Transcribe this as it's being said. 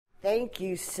Thank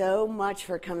you so much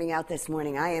for coming out this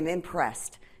morning. I am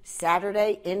impressed.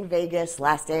 Saturday in Vegas,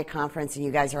 last day of conference, and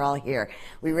you guys are all here.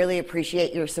 We really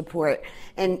appreciate your support.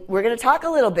 And we're going to talk a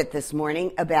little bit this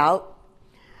morning about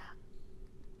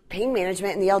pain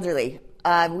management in the elderly.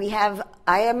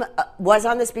 Was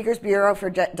on the Speakers Bureau for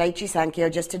Daiichi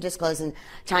Sankyo, just to disclose, and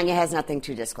Tanya has nothing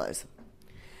to disclose.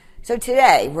 So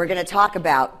today, we're going to talk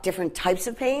about different types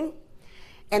of pain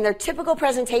and their typical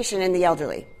presentation in the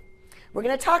elderly. We're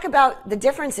going to talk about the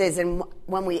differences in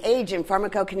when we age in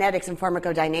pharmacokinetics and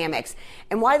pharmacodynamics,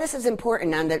 and why this is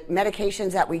important on the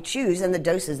medications that we choose and the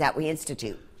doses that we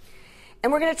institute.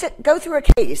 And we're going to go through a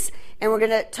case, and we're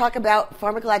going to talk about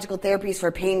pharmacological therapies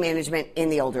for pain management in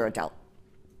the older adult.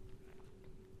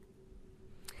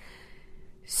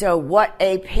 So what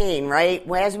a pain, right?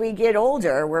 As we get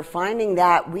older, we're finding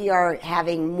that we are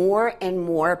having more and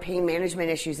more pain management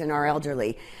issues in our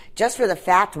elderly. Just for the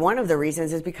fact, one of the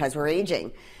reasons is because we're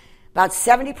aging. About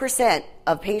 70%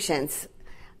 of patients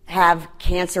have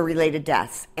cancer-related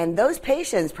deaths. And those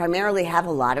patients primarily have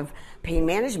a lot of pain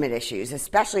management issues,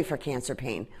 especially for cancer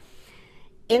pain.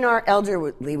 In our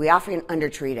elderly, we often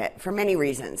undertreat it for many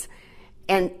reasons.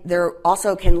 And there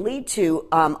also can lead to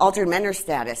altered mental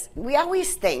status. We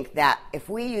always think that if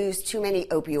we use too many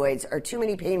opioids or too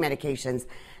many pain medications,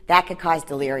 that could cause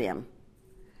delirium.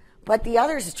 But the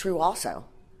other is true also.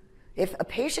 If a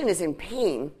patient is in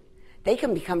pain, they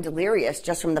can become delirious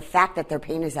just from the fact that their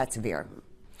pain is that severe.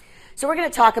 So we're going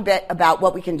to talk a bit about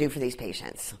what we can do for these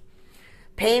patients.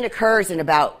 Pain occurs in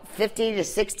about 50 to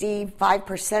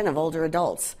 65% of older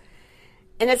adults.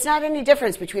 And it's not any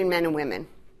difference between men and women.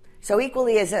 So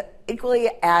equally as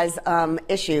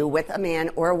issue with a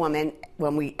man or a woman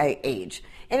when we age.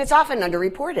 And it's often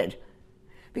underreported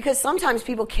because sometimes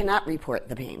people cannot report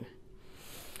the pain.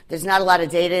 There's not a lot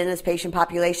of data in this patient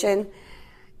population.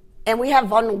 And we have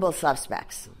vulnerable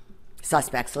suspects.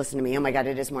 Listen to me. Oh my God,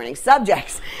 it is morning.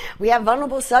 Subjects. We have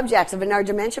vulnerable subjects in our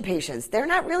dementia patients. They're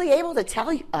not really able to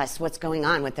tell us what's going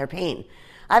on with their pain.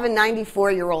 I have a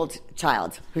 94-year-old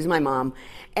child who's my mom,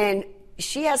 and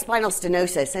she has spinal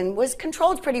stenosis and was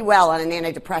controlled pretty well on an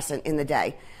antidepressant in the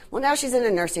day. Well, now she's in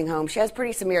a nursing home. She has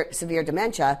pretty severe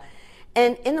dementia.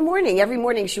 And in the morning, every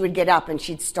morning she would get up and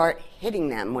she'd start hitting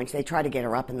them when they try to get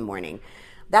her up in the morning.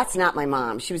 That's not my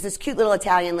mom. She was this cute little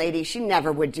Italian lady. She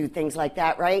never would do things like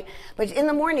that, right? But in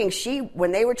the morning,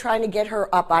 when they were trying to get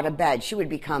her up out of bed, she would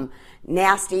become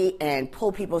nasty and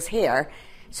pull people's hair.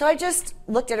 So I just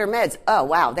looked at her meds. Oh,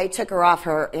 wow. They took her off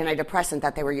her antidepressant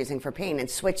that they were using for pain and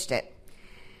switched it.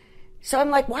 So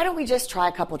I'm like, why don't we just try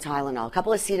a couple of Tylenol, a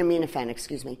couple of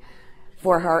acetaminophen,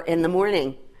 for her in the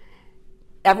morning.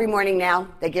 Every morning now,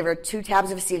 they give her 2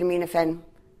 tabs of acetaminophen,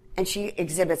 and she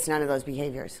exhibits none of those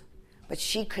behaviors. But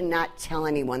she could not tell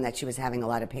anyone that she was having a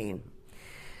lot of pain.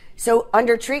 So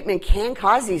undertreatment can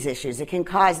cause these issues. It can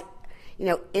cause,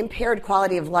 impaired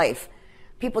quality of life.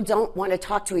 People don't want to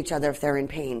talk to each other if they're in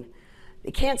pain.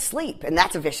 They can't sleep, and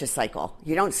that's a vicious cycle.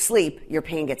 You don't sleep, your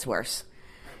pain gets worse.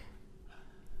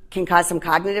 Can cause some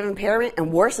cognitive impairment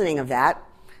and worsening of that,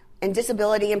 and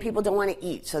disability, and people don't want to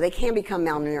eat. So they can become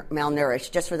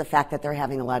malnourished just for the fact that they're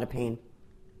having a lot of pain.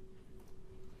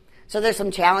 So there's some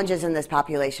challenges in this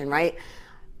population, right?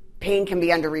 Pain can be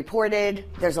underreported.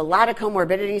 There's a lot of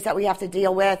comorbidities that we have to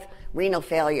deal with. Renal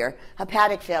failure,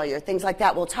 hepatic failure, things like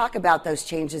that. We'll talk about those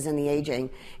changes in the aging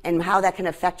and how that can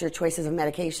affect your choices of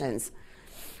medications.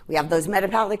 We have those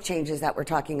metabolic changes that we're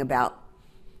talking about.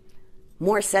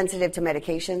 More sensitive to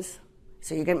medications,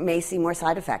 so you may see more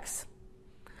side effects.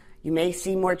 You may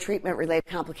see more treatment-related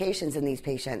complications in these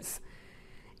patients.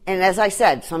 And as I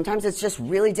said, sometimes it's just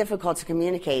really difficult to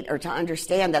communicate or to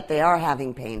understand that they are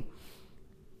having pain.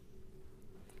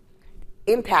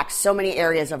 Impacts so many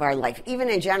areas of our life, even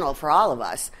in general for all of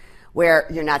us, where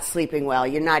you're not sleeping well,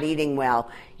 you're not eating well,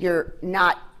 you're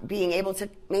not being able to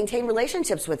maintain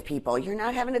relationships with people, you're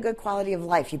not having a good quality of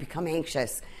life, you become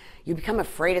anxious. You become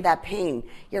afraid of that pain.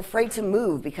 You're afraid to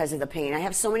move because of the pain. I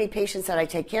have so many patients that I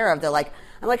take care of. I'm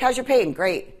like, how's your pain?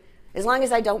 Great. As long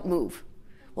as I don't move.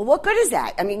 Well, what good is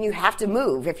that? I mean, you have to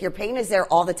move. If your pain is there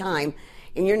all the time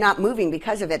and you're not moving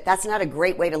because of it, that's not a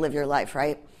great way to live your life,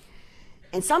 right?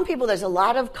 And some people, there's a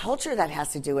lot of culture that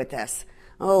has to do with this.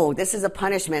 Oh, this is a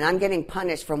punishment. I'm getting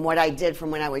punished from what I did from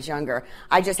when I was younger.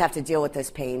 I just have to deal with this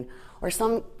pain. Or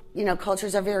some,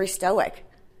 cultures are very stoic.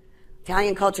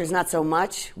 Italian culture is not so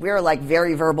much. We're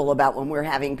very verbal about when we're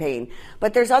having pain.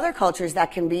 But there's other cultures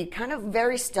that can be kind of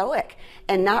very stoic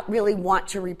and not really want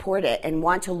to report it and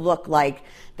want to look like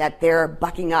that they're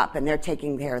bucking up and they're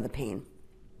taking care of the pain.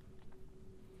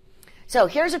 So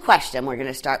here's a question we're going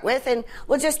to start with, and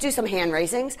we'll just do some hand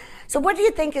raisings. So what do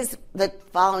you think is the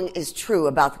following is true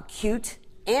about acute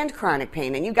and chronic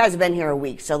pain? And you guys have been here a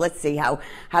week, so let's see how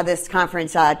this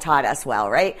conference taught us well,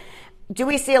 right? Do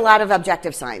we see a lot of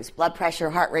objective signs, blood pressure,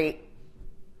 heart rate,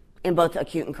 in both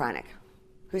acute and chronic?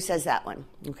 Who says that one?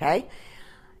 Okay.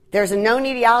 There's a known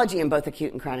etiology in both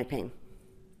acute and chronic pain.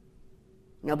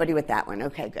 Nobody with that one.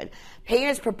 Okay, good. Pain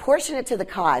is proportionate to the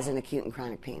cause in acute and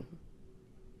chronic pain.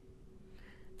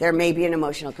 There may be an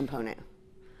emotional component.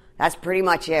 That's pretty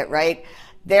much it, right?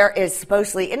 There is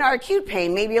supposedly, in our acute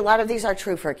pain, maybe a lot of these are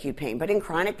true for acute pain, but in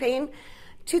chronic pain,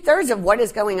 2/3 of what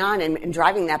is going on and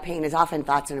driving that pain is often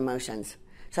thoughts and emotions.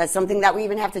 So that's something that we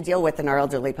even have to deal with in our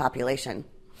elderly population.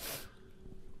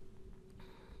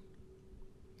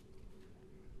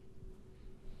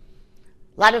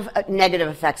 A lot of negative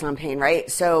effects on pain,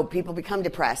 right? So people become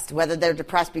depressed, whether they're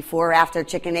depressed before or after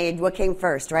chicken egg, what came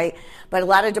first, right? But a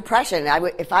lot of depression.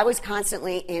 If I was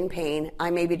constantly in pain,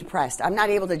 I may be depressed. I'm not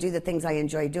able to do the things I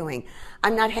enjoy doing.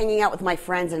 I'm not hanging out with my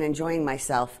friends and enjoying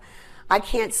myself. I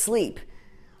can't sleep.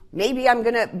 Maybe I'm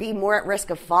going to be more at risk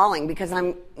of falling because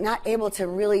I'm not able to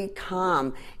really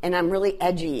calm, and I'm really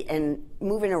edgy and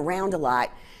moving around a lot.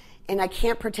 And I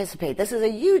can't participate. This is a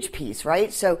huge piece,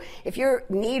 right? So if you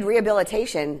need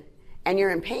rehabilitation and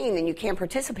you're in pain and you can't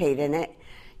participate in it,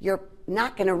 you're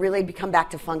not going to really come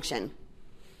back to function.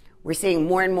 We're seeing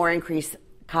more and more increased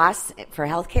costs for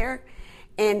healthcare,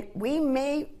 and we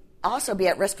may also be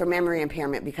at risk for memory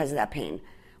impairment because of that pain.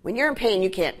 When you're in pain,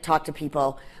 you can't talk to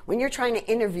people. When you're trying to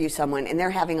interview someone and they're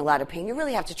having a lot of pain, you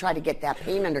really have to try to get that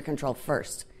pain under control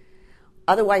first.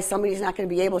 Otherwise, somebody's not going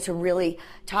to be able to really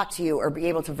talk to you or be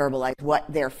able to verbalize what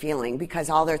they're feeling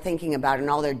because all they're thinking about and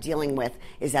all they're dealing with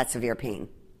is that severe pain.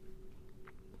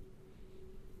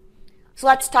 So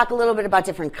let's talk a little bit about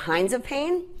different kinds of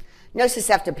pain.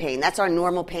 Nociceptive pain, that's our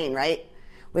normal pain, right?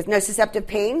 With nociceptive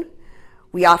pain,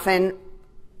 we often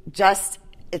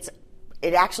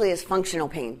it actually is functional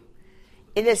pain.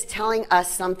 It is telling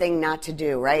us something not to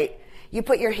do, right? You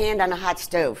put your hand on a hot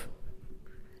stove.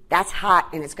 That's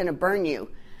hot and it's going to burn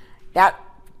you. That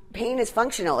pain is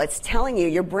functional. It's telling you,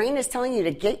 your brain is telling you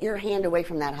to get your hand away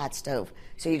from that hot stove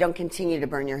so you don't continue to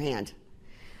burn your hand.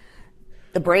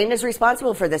 The brain is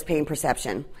responsible for this pain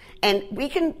perception. And we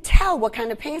can tell what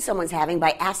kind of pain someone's having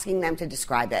by asking them to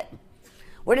describe it.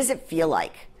 What does it feel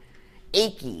like?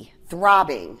 Achy,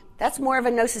 throbbing. That's more of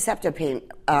a nociceptive pain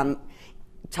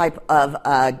type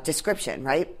of description,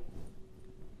 right?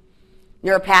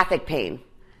 Neuropathic pain.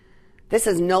 This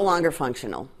is no longer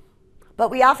functional.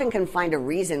 But we often can find a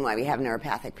reason why we have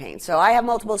neuropathic pain. So I have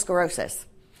multiple sclerosis.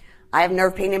 I have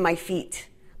nerve pain in my feet.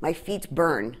 My feet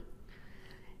burn.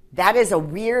 That is a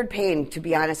weird pain, to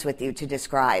be honest with you, to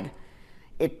describe.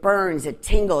 It burns, it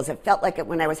tingles. It felt like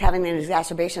when I was having an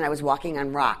exacerbation, I was walking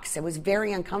on rocks. It was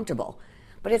very uncomfortable.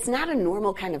 But it's not a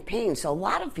normal kind of pain. So a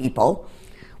lot of people,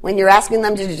 when you're asking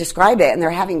them to describe it and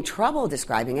they're having trouble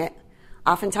describing it,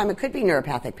 oftentimes it could be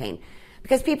neuropathic pain.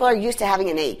 Because people are used to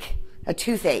having an ache, a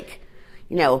toothache,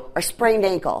 or sprained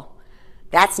ankle.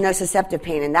 That's nociceptive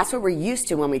pain, and that's what we're used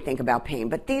to when we think about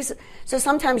pain. So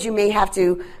sometimes you may have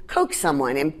to coax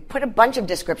someone and put a bunch of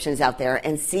descriptions out there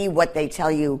and see what they tell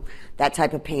you that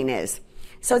type of pain is.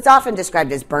 So it's often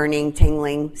described as burning,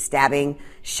 tingling, stabbing,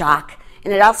 shock,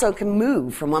 and it also can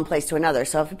move from one place to another.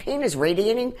 So if a pain is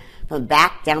radiating from the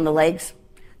back down the legs,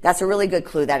 that's a really good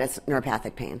clue that it's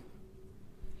neuropathic pain.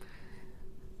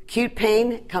 Acute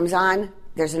pain comes on,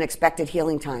 there's an expected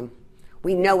healing time.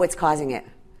 We know what's causing it.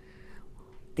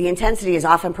 The intensity is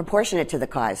often proportionate to the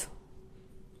cause.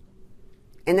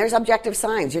 And there's objective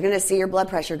signs. You're going to see your blood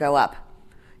pressure go up.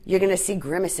 You're going to see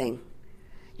grimacing.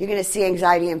 You're going to see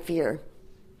anxiety and fear.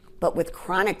 But with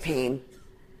chronic pain,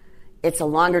 it's a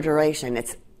longer duration.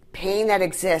 It's pain that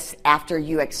exists after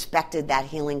you expected that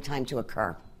healing time to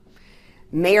occur.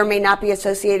 May or may not be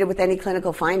associated with any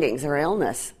clinical findings or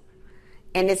illness.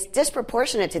 And it's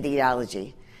disproportionate to the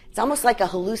etiology. It's almost like a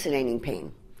hallucinating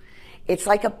pain. It's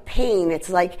like a pain. It's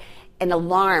like an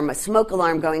alarm, a smoke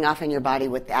alarm going off in your body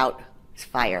without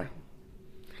fire.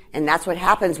 And that's what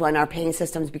happens when our pain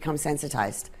systems become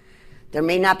sensitized. There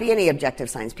may not be any objective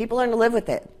signs. People learn to live with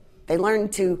it. They learn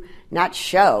to not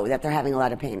show that they're having a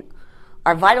lot of pain.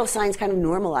 Our vital signs kind of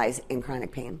normalize in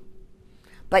chronic pain.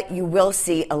 But you will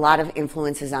see a lot of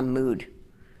influences on mood.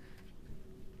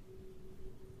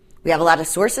 We have a lot of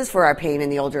sources for our pain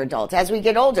in the older adults. As we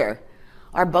get older,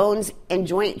 our bones and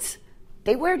joints,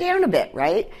 they wear down a bit,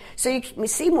 right? So you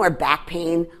see more back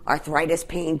pain, arthritis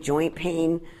pain, joint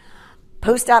pain,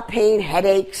 post-op pain,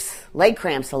 headaches, leg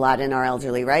cramps a lot in our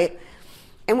elderly, right?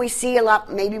 And we see a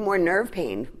lot, maybe more nerve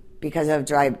pain because of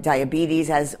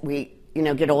diabetes as we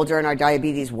get older and our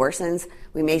diabetes worsens,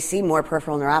 we may see more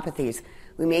peripheral neuropathies.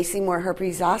 We may see more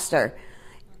herpes zoster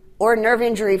or nerve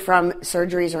injury from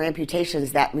surgeries or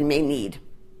amputations that we may need.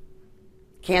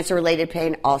 Cancer-related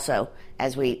pain also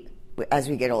as we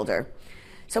get older.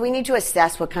 So we need to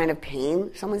assess what kind of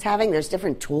pain someone's having. There's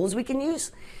different tools we can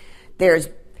use. There's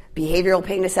behavioral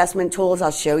pain assessment tools.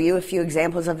 I'll show you a few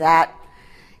examples of that.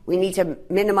 We need to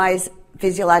minimize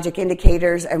physiologic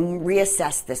indicators and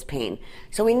reassess this pain.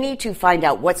 So we need to find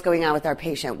out what's going on with our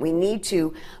patient. We need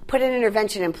to put an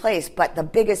intervention in place, but the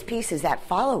biggest piece is that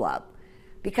follow-up.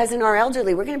 Because in our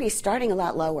elderly, we're going to be starting a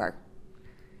lot lower.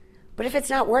 But if it's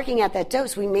not working at that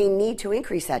dose, we may need to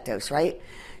increase that dose, right?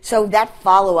 So that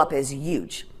follow-up is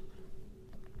huge.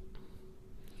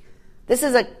 This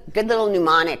is a good little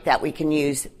mnemonic that we can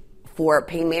use for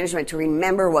pain management to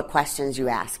remember what questions you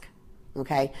ask,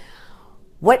 okay?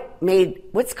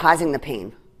 What's causing the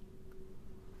pain?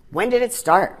 When did it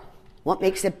start? What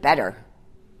makes it better?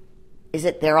 Is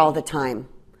it there all the time?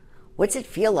 What's it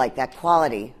feel like, that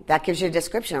quality? That gives you a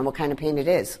description on what kind of pain it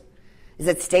is. Does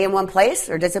it stay in one place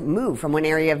or does it move from one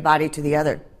area of body to the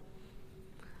other?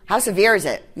 How severe is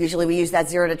it? Usually we use that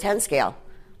 0 to 10 scale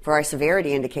for our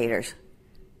severity indicators.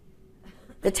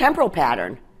 The temporal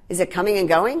pattern, is it coming and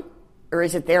going or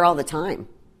is it there all the time,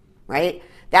 right?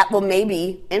 That will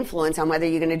maybe influence on whether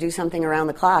you're going to do something around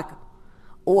the clock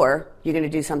or you're going to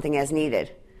do something as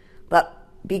needed. But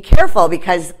be careful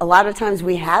because a lot of times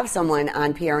we have someone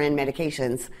on PRN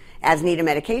medications, as needed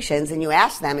medications, and you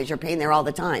ask them, is your pain there all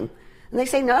the time? And they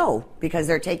say no because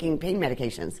they're taking pain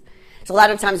medications. So a lot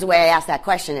of times the way I ask that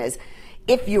question is,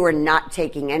 if you were not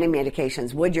taking any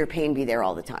medications, would your pain be there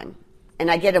all the time? And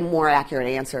I get a more accurate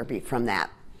answer from that.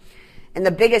 And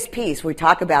the biggest piece, we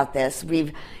talk about this,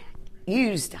 we've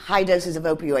used high doses of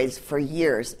opioids for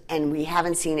years, and we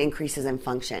haven't seen increases in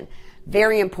function.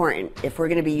 Very important, if we're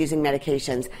going to be using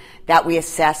medications, that we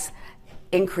assess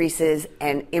increases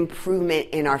and improvement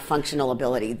in our functional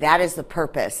ability. That is the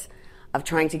purpose of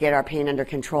trying to get our pain under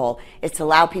control. It's to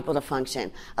allow people to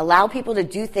function, allow people to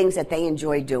do things that they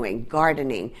enjoy doing,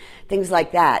 gardening, things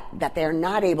like that they're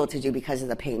not able to do because of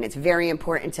the pain. It's very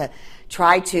important to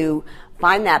try to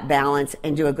find that balance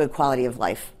and do a good quality of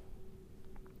life.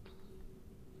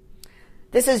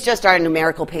 This is just our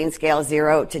numerical pain scale,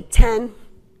 0 to 10.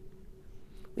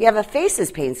 We have a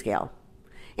faces pain scale.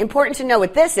 Important to know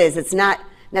what this is. It's not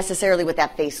necessarily what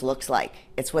that face looks like.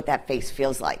 It's what that face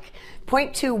feels like.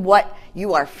 Point to what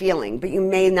you are feeling, but you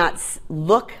may not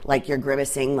look like you're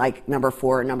grimacing like number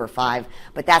 4 or number 5,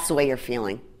 but that's the way you're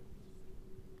feeling.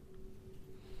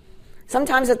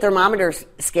 Sometimes a thermometer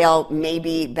scale may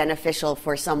be beneficial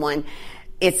for someone.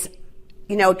 It's,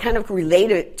 kind of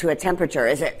related to a temperature.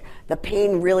 Is it the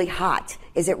pain really hot?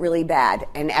 Is it really bad?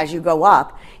 And as you go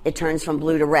up, it turns from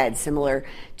blue to red, similar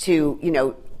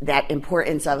to, that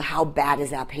importance of how bad is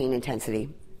that pain intensity.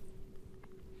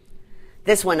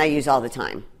 This one I use all the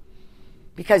time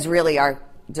because really our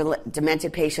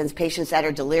demented patients that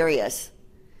are delirious,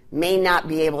 may not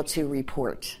be able to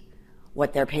report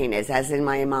what their pain is, as in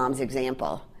my mom's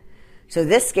example. So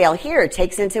this scale here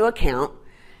takes into account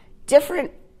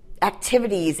different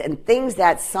activities and things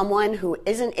that someone who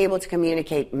isn't able to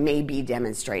communicate may be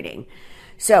demonstrating.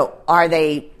 So are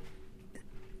they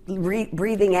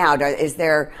breathing out? Is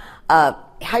there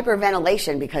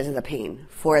hyperventilation because of the pain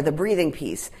for the breathing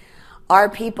piece? Are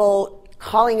people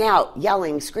calling out,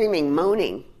 yelling, screaming,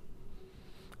 moaning?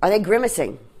 Are they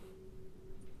grimacing?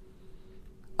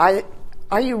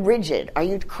 Are you rigid? Are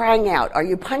you crying out? Are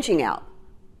you punching out?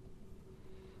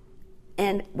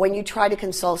 And when you try to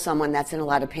console someone that's in a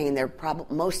lot of pain, they're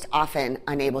most often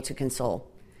unable to console.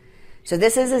 So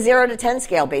this is a 0 to 10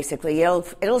 scale, basically.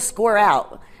 It'll score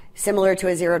out similar to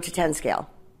a 0 to 10 scale.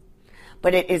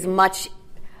 But it is much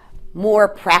more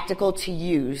practical to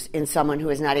use in someone who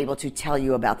is not able to tell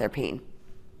you about their pain.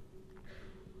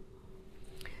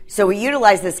 So we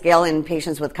utilize this scale in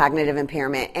patients with cognitive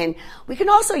impairment, and we can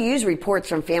also use reports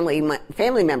from family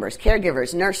members,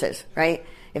 caregivers, nurses, right?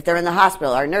 If they're in the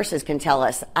hospital, our nurses can tell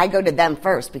us. I go to them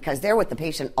first because they're with the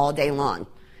patient all day long.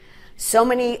 So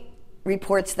many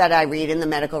reports that I read in the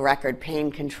medical record,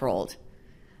 pain controlled.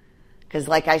 Because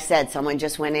like I said, someone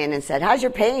just went in and said, how's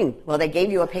your pain? Well, they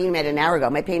gave you a pain med an hour ago.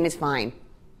 My pain is fine.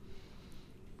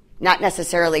 Not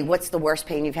necessarily what's the worst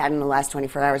pain you've had in the last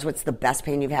 24 hours, what's the best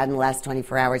pain you've had in the last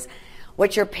 24 hours,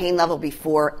 what's your pain level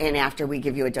before and after we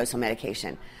give you a dose of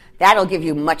medication. That'll give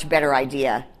you a much better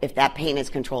idea if that pain is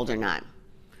controlled or not.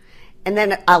 And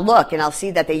then I'll look and I'll see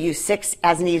that they use 6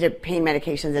 as-needed pain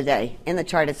medications a day. In the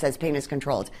chart it says pain is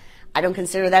controlled. I don't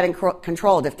consider that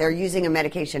controlled if they're using a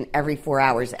medication every 4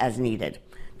 hours as needed.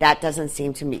 That doesn't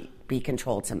seem to me be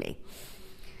controlled to me.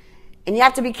 And you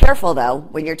have to be careful, though,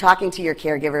 when you're talking to your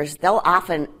caregivers. They'll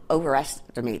often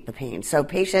overestimate the pain. So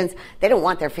patients, they don't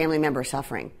want their family member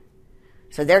suffering.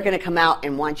 So they're going to come out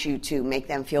and want you to make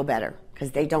them feel better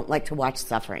because they don't like to watch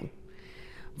suffering.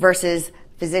 Versus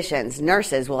physicians,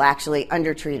 nurses will actually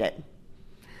undertreat it.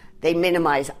 They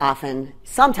minimize often,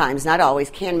 sometimes, not always,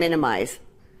 can minimize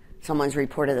someone's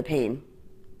report of the pain.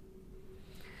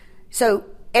 So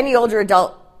any older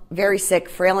adult, very sick,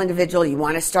 frail individual, you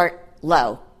want to start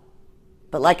low.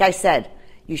 But like I said,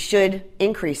 you should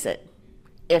increase it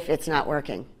if it's not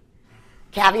working.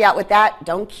 Caveat with that,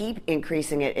 don't keep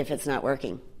increasing it if it's not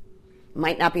working. It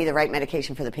might not be the right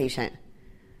medication for the patient.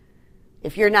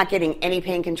 If you're not getting any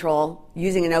pain control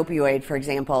using an opioid, for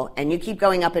example, and you keep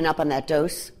going up and up on that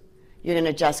dose, you're going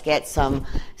to just get some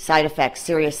side effects,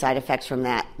 serious side effects from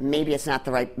that. Maybe it's not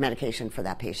the right medication for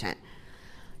that patient.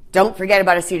 Don't forget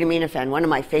about acetaminophen, one of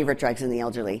my favorite drugs in the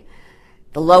elderly.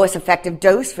 The lowest effective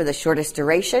dose for the shortest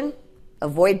duration.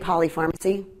 Avoid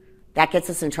polypharmacy. That gets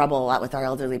us in trouble a lot with our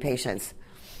elderly patients.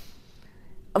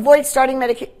 Avoid starting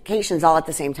medications all at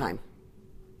the same time.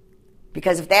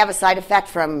 Because if they have a side effect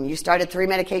from you started 3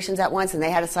 medications at once and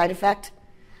they had a side effect,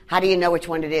 how do you know which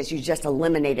one it is? You just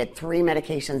eliminated 3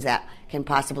 medications that can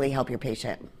possibly help your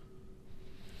patient.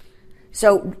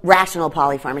 So rational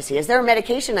polypharmacy. Is there a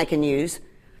medication I can use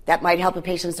that might help a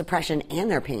patient's depression and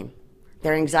their pain,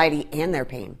 their anxiety and their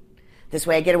pain? This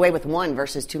way I get away with 1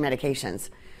 versus 2 medications.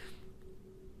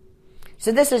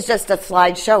 So this is just a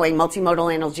slide showing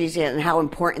multimodal analgesia and how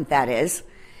important that is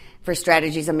for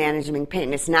strategies of managing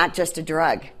pain. It's not just a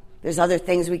drug. There's other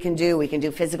things we can do. We can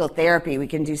do physical therapy. We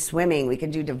can do swimming. We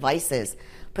can do devices,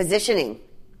 positioning,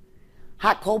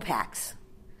 hot cold packs,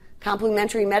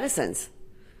 complementary medicines,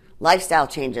 lifestyle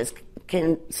changes.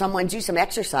 Can someone do some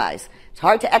exercise? It's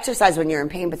hard to exercise when you're in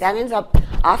pain, but that ends up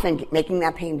often making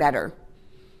that pain better.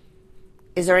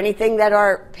 Is there anything that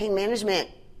our pain management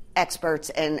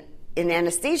experts and in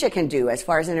anesthesia can do as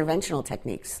far as interventional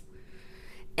techniques?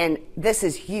 And this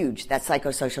is huge, that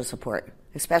psychosocial support,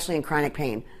 especially in chronic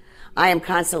pain. I am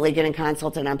constantly getting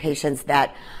consulted on patients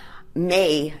that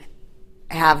may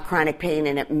have chronic pain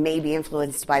and it may be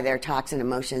influenced by their toxin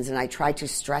emotions, and I try to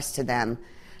stress to them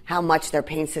how much their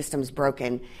pain system's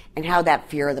broken and how that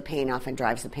fear of the pain often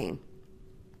drives the pain.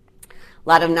 A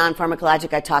lot of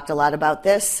non-pharmacologic, I talked a lot about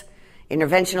this.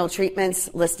 Interventional treatments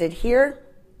listed here.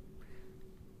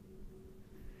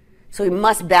 So we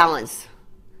must balance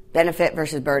benefit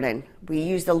versus burden. We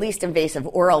use the least invasive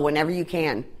oral whenever you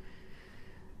can.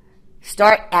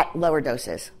 Start at lower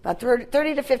doses, about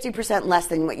 30 to 50% less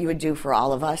than what you would do for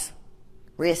all of us.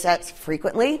 Reassess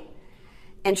frequently,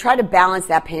 and try to balance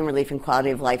that pain relief and quality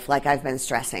of life like I've been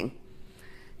stressing.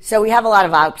 So we have a lot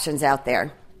of options out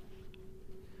there.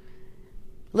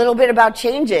 A little bit about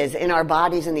changes in our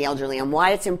bodies in the elderly and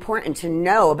why it's important to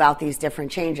know about these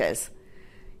different changes.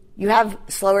 You have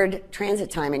slower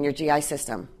transit time in your GI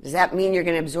system. Does that mean you're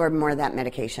going to absorb more of that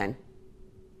medication?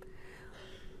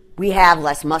 We have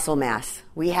less muscle mass.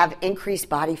 We have increased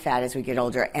body fat as we get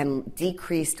older and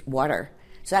decreased water.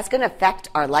 So that's going to affect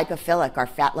our lipophilic, our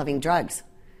fat-loving drugs,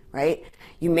 right?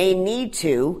 You may need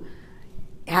to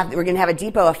we're going to have a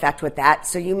depot effect with that,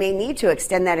 so you may need to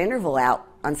extend that interval out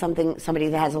on somebody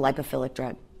that has a lipophilic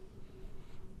drug.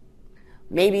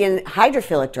 Maybe in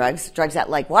hydrophilic drugs that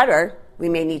like water, we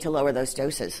may need to lower those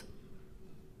doses.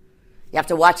 You have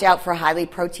to watch out for highly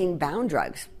protein-bound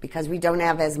drugs because we don't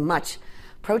have as much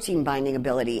protein binding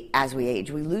ability as we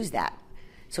age. We lose that.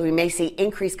 So we may see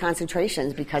increased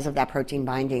concentrations because of that protein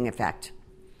binding effect.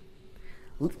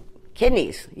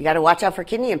 Kidneys. You got to watch out for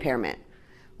kidney impairment.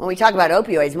 When we talk about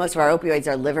opioids, most of our opioids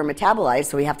are liver metabolized,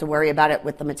 so we have to worry about it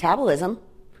with the metabolism.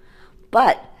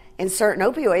 But in certain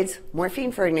opioids,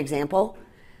 morphine for an example,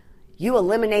 you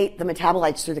eliminate the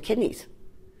metabolites through the kidneys.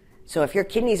 So if your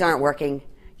kidneys aren't working,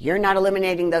 you're not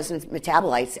eliminating those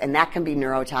metabolites, and that can be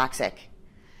neurotoxic.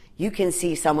 You can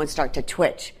see someone start to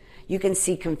twitch. You can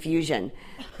see confusion.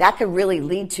 That could really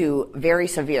lead to very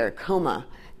severe coma,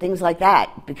 things like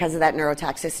that, because of that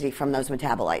neurotoxicity from those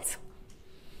metabolites.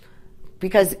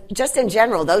 Because just in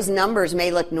general, those numbers may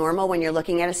look normal when you're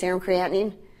looking at a serum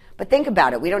creatinine, but think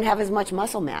about it. We don't have as much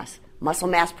muscle mass. Muscle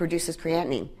mass produces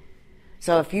creatinine.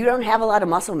 So if you don't have a lot of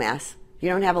muscle mass, you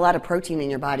don't have a lot of protein in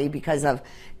your body because of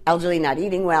elderly not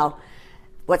eating well,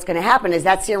 what's going to happen is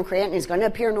that serum creatinine is going to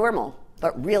appear normal,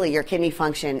 but really your kidney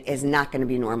function is not going to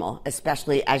be normal,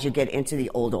 especially as you get into the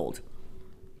old.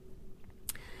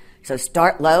 So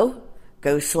start low,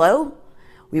 go slow.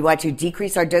 We want to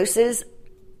decrease our doses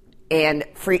and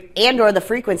or the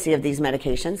frequency of these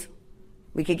medications.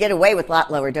 We could get away with a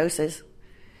lot lower doses.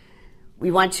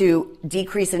 We want to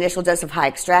decrease initial dose of high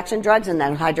extraction drugs and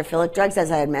then hydrophilic drugs,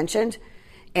 as I had mentioned,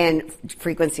 and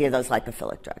frequency of those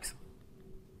lipophilic drugs.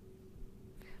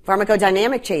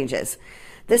 Pharmacodynamic changes.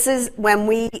 This is when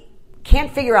we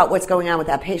can't figure out what's going on with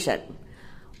that patient.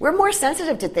 We're more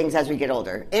sensitive to things as we get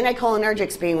older.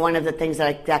 Anticholinergics being one of the things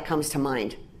that comes to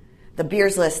mind. The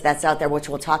Beers list that's out there, which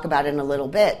we'll talk about in a little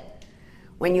bit.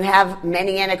 When you have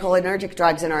many anticholinergic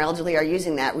drugs and our elderly are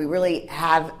using that, we really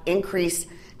have increased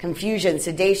confusion,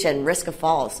 sedation, risk of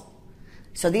falls.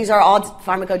 So these are all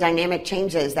pharmacodynamic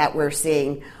changes that we're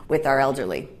seeing with our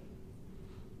elderly.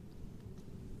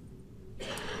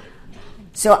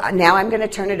 So now I'm going to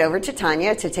turn it over to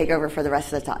Tanya to take over for the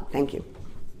rest of the talk. Thank you.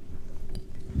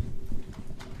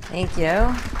 Thank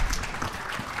you.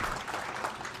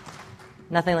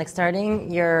 Nothing like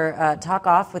starting your talk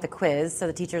off with a quiz. So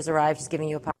the teachers arrive, just giving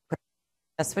you a pop quiz.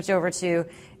 I'll switch over to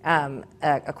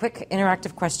a quick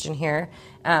interactive question here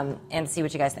and see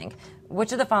what you guys think.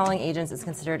 Which of the following agents is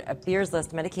considered a Beers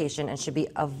list medication and should be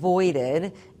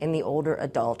avoided in the older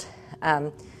adult?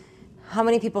 How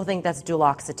many people think that's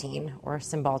duloxetine or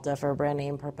Cymbalta for a brand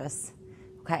name purpose?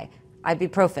 Okay.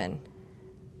 Ibuprofen.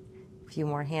 A few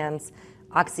more hands.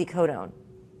 Oxycodone.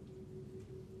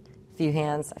 A few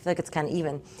hands. I feel like it's kind of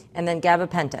even. And then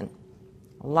gabapentin.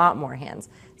 A lot more hands.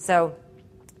 So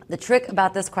the trick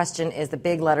about this question is the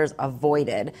big letters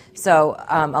avoided. So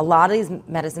a lot of these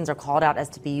medicines are called out as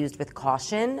to be used with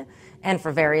caution and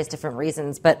for various different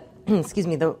reasons. But, excuse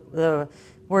me, the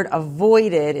word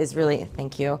avoided is really,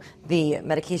 thank you, the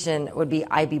medication would be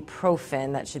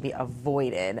ibuprofen that should be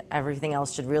avoided. Everything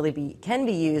else should really can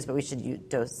be used, but we should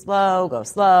dose slow, go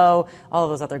slow, all of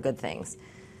those other good things.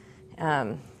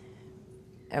 Okay,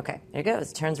 there it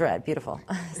goes. Turns red. Beautiful.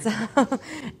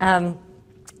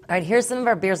 All right, here's some of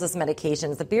our Beers list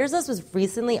medications. The Beers list was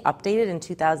recently updated in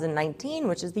 2019,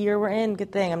 which is the year we're in.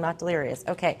 Good thing I'm not delirious.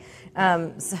 Okay,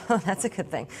 so that's a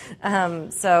good thing.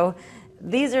 So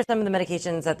these are some of the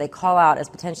medications that they call out as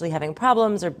potentially having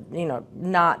problems or,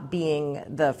 not being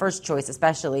the first choice,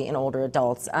 especially in older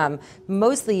adults.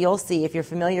 Mostly you'll see, if you're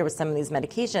familiar with some of these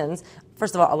medications,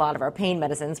 first of all, a lot of our pain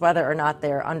medicines, whether or not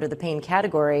they're under the pain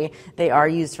category, they are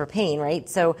used for pain, right?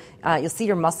 So you'll see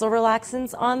your muscle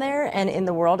relaxants on there. And in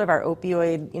the world of our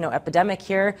opioid, epidemic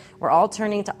here, we're all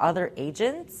turning to other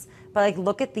agents. But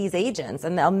look at these agents,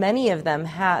 and many of them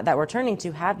that we're turning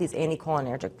to have these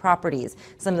anticholinergic properties.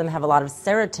 Some of them have a lot of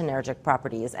serotonergic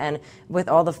properties. And with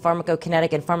all the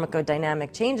pharmacokinetic and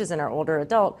pharmacodynamic changes in our older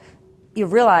adult, you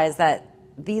realize that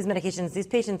these medications, these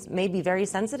patients may be very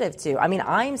sensitive to. I mean,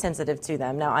 I'm sensitive to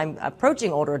them. Now, I'm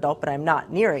approaching older adult, but I'm not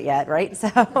near it yet, right?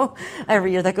 So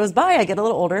every year that goes by, I get a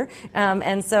little older.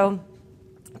 And so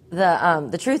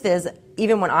the truth is,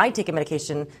 even when I take a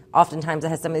medication, oftentimes it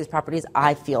has some of these properties,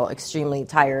 I feel extremely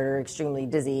tired or extremely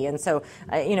dizzy. And so,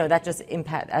 that just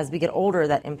impact, as we get older,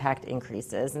 that impact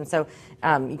increases. And so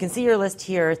you can see your list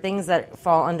here, things that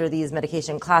fall under these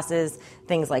medication classes,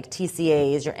 things like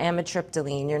TCAs, your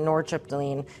amitriptyline, your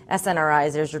nortriptyline,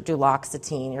 SNRIs, there's your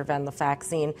duloxetine, your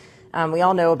venlafaxine. We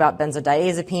all know about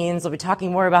benzodiazepines. We'll be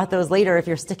talking more about those later if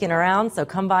you're sticking around. So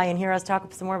come by and hear us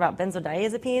talk some more about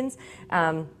benzodiazepines.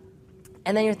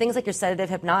 And then your things like your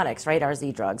sedative hypnotics, right, our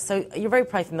Z drugs. So you're very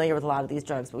probably familiar with a lot of these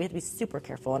drugs, but we have to be super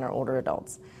careful in our older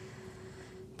adults.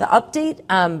 The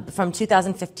update from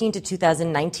 2015 to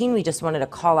 2019, we just wanted to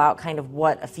call out kind of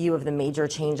what a few of the major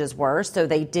changes were. So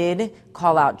they did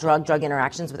call out drug-drug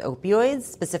interactions with opioids,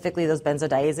 specifically those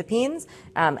benzodiazepines,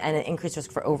 and an increased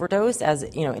risk for overdose, as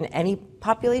in any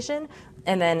population.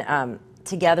 And then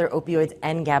together opioids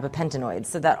and gabapentinoids.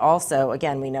 So that also,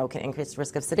 again, we know can increase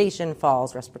risk of sedation,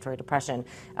 falls, respiratory depression.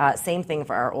 Same thing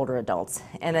for our older adults.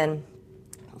 And then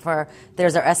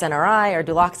there's our SNRI, our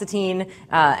duloxetine,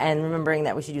 and remembering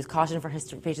that we should use caution for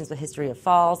patients with history of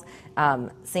falls.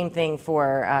 Same thing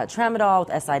for tramadol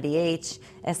with SIADH,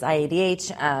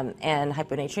 and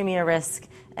hyponatremia risk,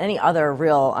 and any other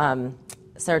real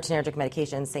serotonergic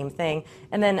medications, same thing.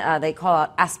 And then they call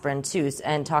out aspirin too,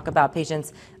 and talk about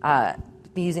patients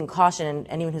be using caution and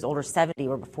anyone who's over 70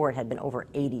 or before it had been over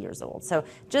 80 years old. So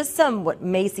just some what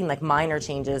may seem like minor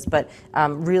changes, but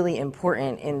really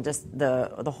important in just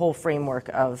the whole framework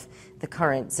of the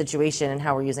current situation and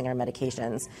how we're using our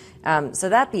medications. So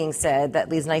that being said, that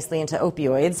leads nicely into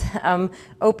opioids.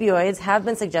 Opioids have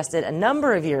been suggested a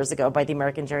number of years ago by the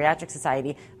American Geriatric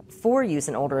Society for use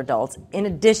in older adults, in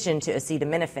addition to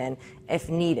acetaminophen, if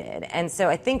needed. And so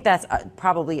I think that's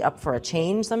probably up for a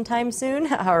change sometime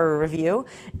soon, or a review.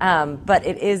 But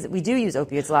we do use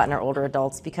opioids a lot in our older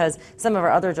adults because some of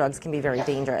our other drugs can be very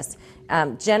dangerous.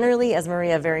 Generally, as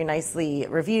Maria very nicely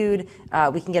reviewed,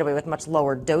 we can get away with much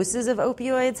lower doses of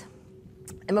opioids.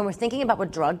 And when we're thinking about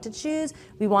what drug to choose,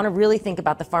 we want to really think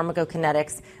about the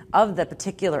pharmacokinetics of the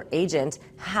particular agent,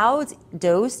 how it's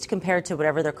dosed compared to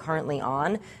whatever they're currently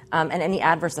on, and any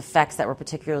adverse effects that we're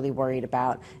particularly worried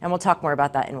about. And we'll talk more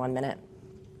about that in 1 minute.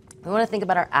 We want to think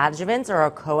about our adjuvants or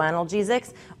our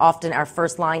co-analgesics, often our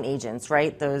first-line agents,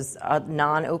 right, those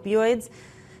non-opioids.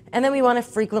 And then we want to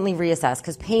frequently reassess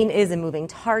because pain is a moving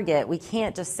target. We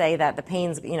can't just say that the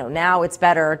pain's, now it's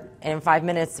better, and in 5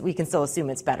 minutes we can still assume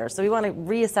it's better. So we want to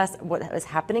reassess what is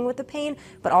happening with the pain,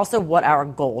 but also what our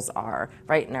goals are,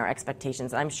 right, and our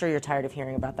expectations. I'm sure you're tired of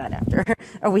hearing about that after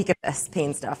a week of this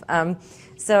pain stuff.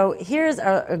 So here's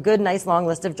a good, nice, long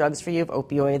list of drugs for you of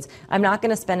opioids. I'm not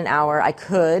going to spend an hour. I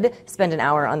could spend an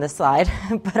hour on this slide,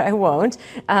 but I won't.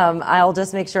 I'll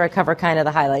just make sure I cover kind of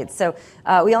the highlights. So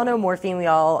we all know morphine. We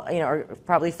all are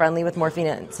probably friendly with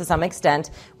morphine to some extent.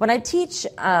 When I teach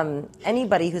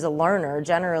anybody who's a learner,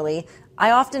 generally,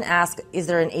 I often ask, is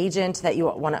there an agent that you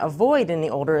want to avoid in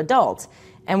the older adult?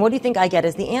 And what do you think I get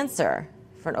as the answer,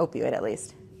 for an opioid at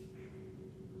least?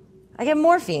 I get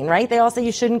morphine, right? They all say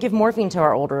you shouldn't give morphine to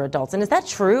our older adults. And is that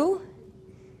true?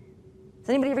 Has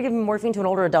anybody ever given morphine to an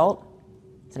older adult?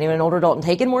 Has anyone an older adult and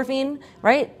taken morphine,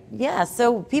 right? Yeah,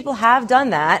 so people have done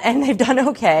that, and they've done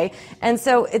okay. And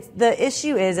so the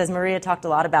issue is, as Maria talked a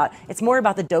lot about, it's more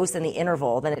about the dose and the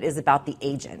interval than it is about the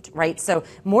agent, right? So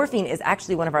morphine is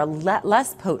actually one of our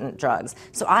less potent drugs.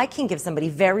 So I can give somebody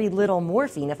very little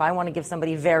morphine if I want to give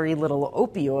somebody very little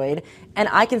opioid, and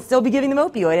I can still be giving them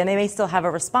opioid, and they may still have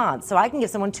a response. So I can give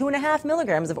someone 2.5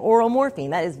 milligrams of oral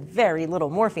morphine. That is very little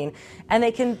morphine, and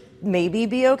they can maybe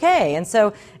be okay. And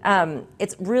so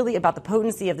it's really about the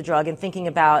potency of the drug and thinking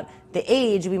about the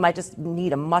age, we might just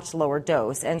need a much lower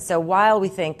dose. And so while we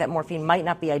think that morphine might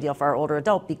not be ideal for our older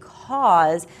adult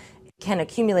because it can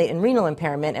accumulate in renal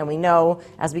impairment, and we know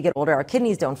as we get older our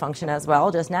kidneys don't function as well,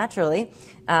 just naturally,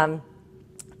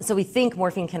 so we think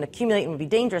morphine can accumulate and would be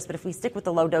dangerous, but if we stick with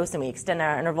the low dose and we extend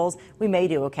our intervals, we may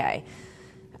do okay.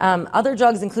 Other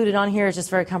drugs included on here is just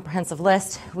a very comprehensive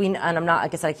list. I don't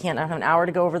have an hour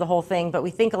to go over the whole thing, but we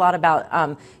think a lot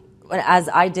about, as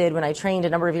I did when I trained a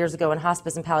number of years ago in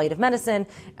hospice and palliative medicine,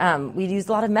 we used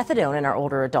a lot of methadone in our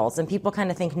older adults. And people kind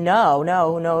of think, no,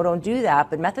 don't do that.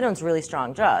 But methadone's a really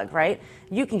strong drug, right?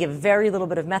 You can give very little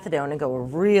bit of methadone and go a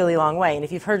really long way. And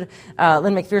if you've heard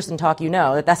Lynn McPherson talk, you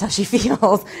know that that's how she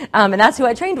feels. And that's who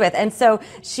I trained with. And so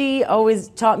she always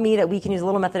taught me that we can use a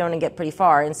little methadone and get pretty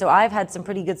far. And so I've had some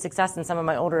pretty good success in some of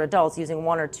my older adults using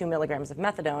 1 or 2 milligrams of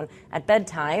methadone at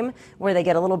bedtime, where they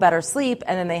get a little better sleep,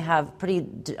 and then they have pretty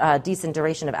decent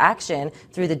duration of action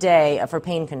through the day for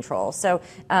pain control. So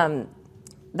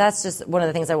that's just one of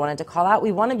the things I wanted to call out.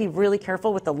 We want to be really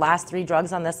careful with the last 3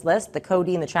 drugs on this list, the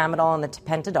codeine, the tramadol, and the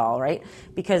tapentadol, right?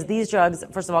 Because these drugs,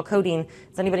 first of all, codeine,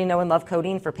 does anybody know and love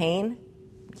codeine for pain?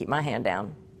 Keep my hand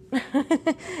down.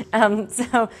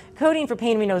 So codeine for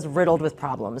pain we know is riddled with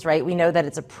problems, right? We know that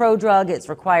it's a prodrug. It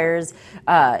requires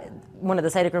one of the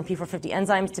cytochrome P450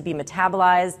 enzymes to be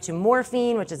metabolized to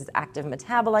morphine, which is an active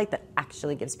metabolite that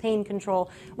actually gives pain control.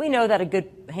 We know that a good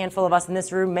handful of us in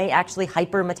this room may actually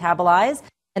hypermetabolize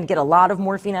and get a lot of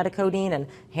morphine out of codeine, and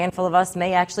a handful of us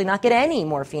may actually not get any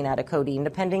morphine out of codeine,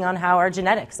 depending on how our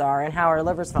genetics are and how our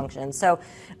livers function. So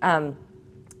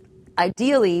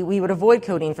ideally, we would avoid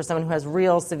codeine for someone who has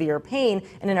real severe pain,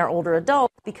 and in our older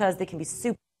adults, because they can be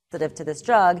super sensitive to this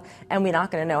drug, and we're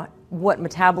not going to know what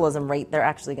metabolism rate they're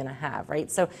actually going to have,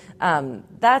 right? So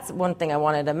that's one thing I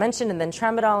wanted to mention. And then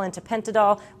tramadol and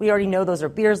tapentadol, we already know those are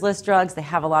Beers List drugs. They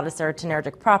have a lot of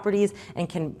serotonergic properties and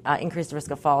can increase the risk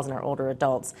of falls in our older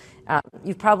adults.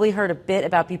 You've probably heard a bit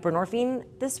about buprenorphine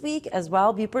this week as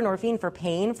well. Buprenorphine for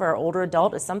pain for our older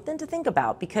adult is something to think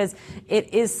about because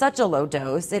it is such a low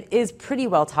dose. It is pretty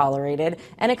well tolerated,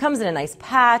 and it comes in a nice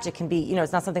patch. It can be,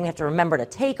 it's not something we have to remember to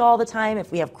take all the time. If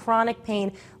we have chronic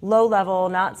pain, low level,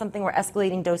 not something we're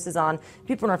escalating doses on,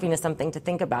 buprenorphine is something to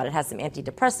think about. It has some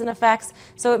antidepressant effects,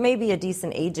 so it may be a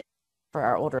decent agent for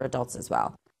our older adults as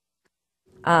well.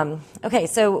 Okay,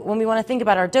 so when we want to think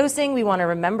about our dosing, we want to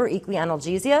remember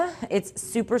equianalgesia. It's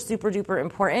super, super duper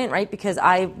important, right? Because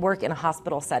I work in a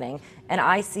hospital setting, and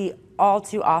I see all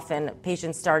too often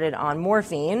patients started on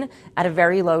morphine at a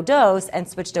very low dose and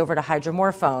switched over to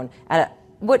hydromorphone at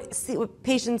what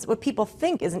people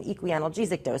think is an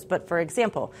equianalgesic dose. But for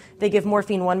example, they give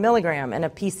morphine 1 milligram and a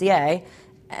PCA,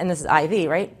 and this is IV,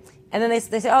 right? And then they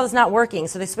say, oh, it's not working,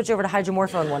 so they switch over to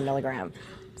hydromorphone 1 milligram.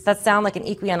 Does that sound like an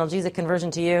equianalgesic conversion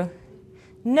to you?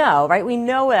 No, right? We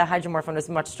know that hydromorphone is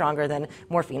much stronger than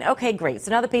morphine. Okay, great.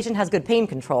 So now the patient has good pain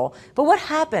control. But what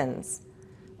happens?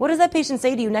 What does that patient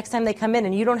say to you next time they come in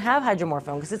and you don't have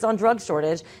hydromorphone because it's on drug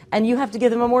shortage and you have to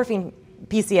give them a morphine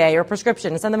PCA or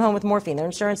prescription and send them home with morphine. Their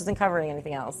insurance isn't covering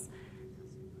anything else.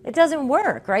 It doesn't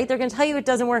work, right? They're going to tell you it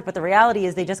doesn't work, but the reality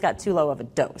is they just got too low of a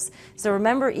dose. So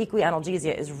remember,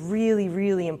 equianalgesia is really,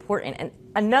 really important. And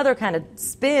another kind of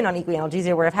spin on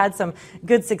equianalgesia where I've had some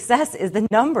good success is the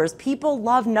numbers. People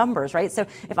love numbers, right? So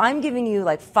if I'm giving you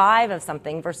like 5 of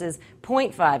something versus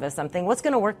 0.5 of something, what's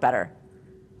going to work better?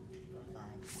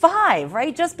 5,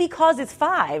 right? Just because it's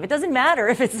 5. It doesn't matter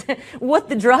if it's what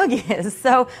the drug is.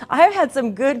 So I've had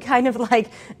some good kind of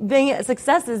like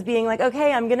successes being like,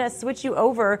 okay, I'm going to switch you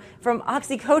over from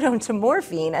oxycodone to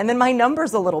morphine, and then my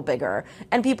number's a little bigger.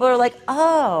 And people are like,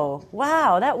 oh,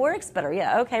 wow, that works better.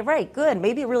 Yeah, okay, right, good.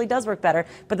 Maybe it really does work better,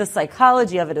 but the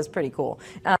psychology of it is pretty cool.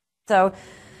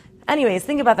 Anyways,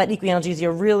 think about that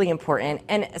equianalgesia, really important,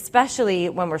 and especially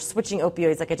when we're switching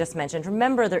opioids, like I just mentioned,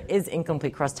 remember there is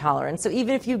incomplete cross tolerance. So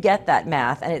even if you get that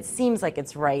math and it seems like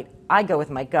it's right, I go with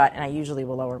my gut and I usually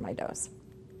will lower my dose.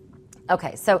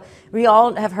 Okay, so we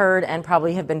all have heard and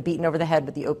probably have been beaten over the head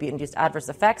with the opiate-induced adverse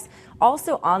effects.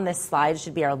 Also on this slide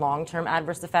should be our long-term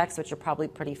adverse effects, which you're probably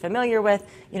pretty familiar with.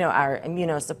 You know, our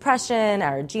immunosuppression,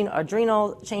 our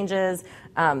adrenal changes,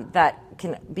 that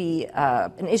can be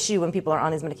an issue when people are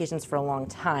on these medications for a long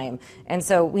time. And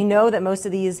so we know that most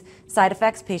of these side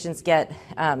effects patients get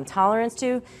tolerance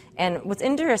to. And what's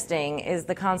interesting is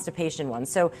the constipation one.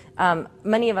 So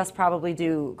many of us probably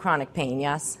do chronic pain,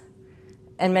 yes?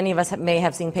 And many of us may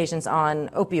have seen patients on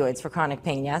opioids for chronic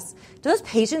pain, yes? Do those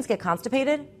patients get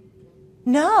constipated?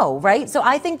 No, right? So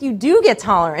I think you do get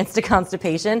tolerance to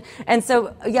constipation. And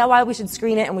so, yeah, while we should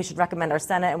screen it and we should recommend our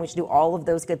Senate and we should do all of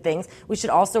those good things, we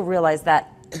should also realize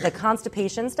that the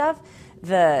constipation stuff,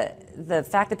 the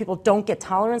fact that people don't get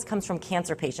tolerance comes from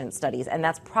cancer patient studies. And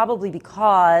that's probably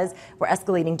because we're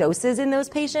escalating doses in those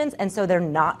patients, and so they're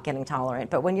not getting tolerant.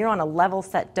 But when you're on a level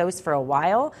set dose for a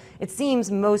while, it seems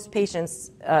most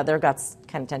patients, their guts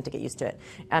kind of tend to get used to it.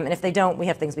 And if they don't, we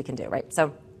have things we can do, right?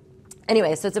 So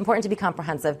anyway, so it's important to be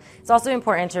comprehensive. It's also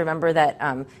important to remember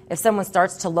that if someone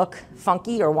starts to look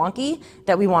funky or wonky,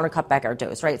 that we want to cut back our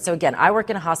dose, right? So again, I work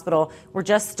in a hospital. We're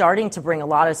just starting to bring a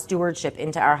lot of stewardship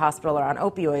into our hospital around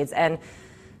opioids, and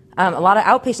a lot of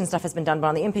outpatient stuff has been done, but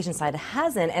on the inpatient side, it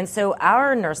hasn't. And so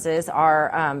our nurses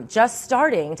are just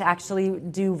starting to actually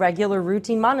do regular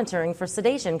routine monitoring for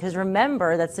sedation, because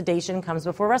remember that sedation comes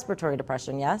before respiratory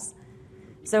depression, yes?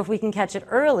 So if we can catch it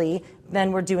early,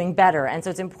 then we're doing better. And so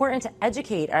it's important to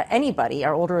educate anybody,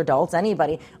 our older adults,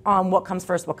 anybody, on what comes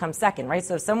first, what comes second, right?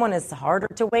 So if someone is harder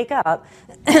to wake up,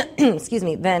 excuse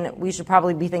me, then we should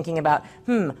probably be thinking about,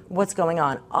 what's going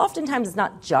on? Oftentimes it's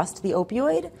not just the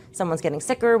opioid. Someone's getting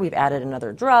sicker, we've added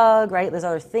another drug, right? There's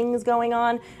other things going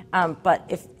on. But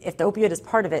if the opioid is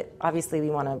part of it, obviously we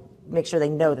want to make sure they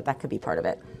know that that could be part of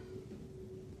it.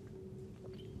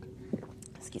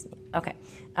 Excuse me. Okay.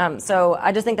 So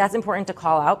I just think that's important to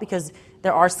call out, because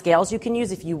there are scales you can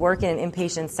use if you work in an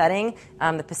inpatient setting.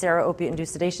 The Pacero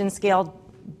opiate-induced sedation scale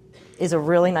is a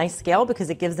really nice scale because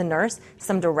it gives the nurse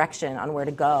some direction on where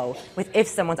to go with if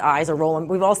someone's eyes are rolling.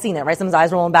 We've all seen it, right? Someone's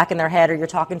eyes rolling back in their head, or you're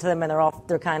talking to them and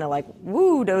they're kind of like,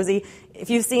 woo, dozy.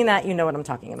 If you've seen that, you know what I'm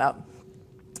talking about.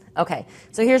 Okay,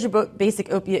 so here's your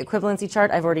basic opiate equivalency chart.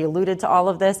 I've already alluded to all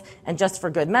of this. And just for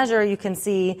good measure, you can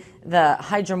see the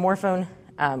hydromorphone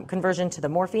conversion to the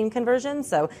morphine conversion.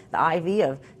 So the IV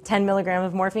of 10 milligram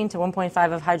of morphine to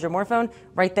 1.5 of hydromorphone.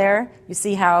 Right there, you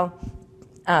see how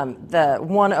the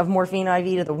 1 of morphine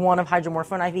IV to the 1 of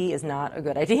hydromorphone IV is not a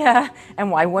good idea, and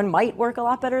why one might work a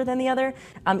lot better than the other.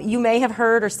 You may have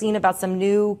heard or seen about some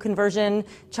new conversion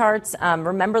charts.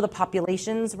 Remember the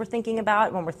populations we're thinking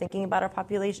about when we're thinking about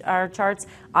our charts.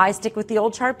 I stick with the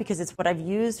old chart because it's what I've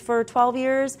used for 12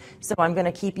 years, so I'm going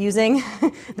to keep using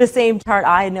the same chart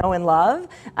I know and love,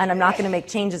 and I'm not going to make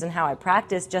changes in how I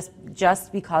practice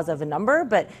just because of a number,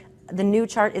 but the new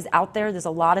chart is out there. There's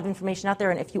a lot of information out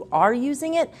there. And if you are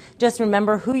using it, just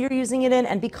remember who you're using it in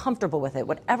and be comfortable with it.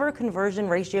 Whatever conversion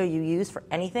ratio you use for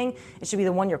anything, it should be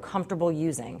the one you're comfortable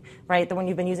using, right? The one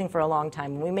you've been using for a long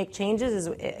time. When we make changes,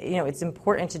 it's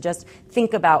important to just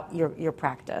think about your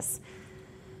practice.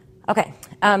 Okay,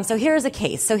 so here's a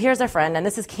case. So here's our friend, and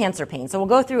this is cancer pain. So we'll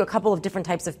go through a couple of different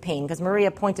types of pain, because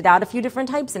Maria pointed out a few different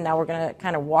types, and now we're going to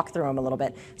kind of walk through them a little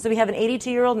bit. So we have an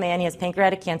 82-year-old man. He has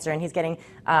pancreatic cancer, and he's getting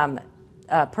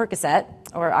Percocet,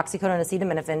 or oxycodone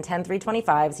acetaminophen,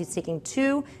 10-325s. He's taking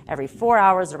 2 every 4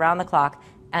 hours around the clock,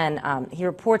 and he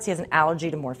reports he has an allergy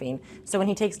to morphine. So when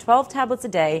he takes 12 tablets a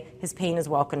day, his pain is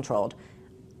well controlled.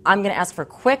 I'm going to ask for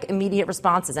quick, immediate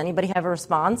responses. Anybody have a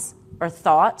response or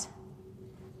thought?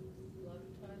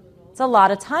 It's a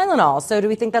lot of Tylenol. So do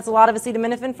we think that's a lot of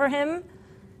acetaminophen for him?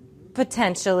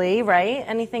 Potentially, right?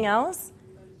 Anything else?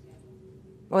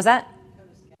 What was that?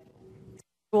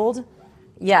 scheduled.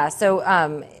 Yeah,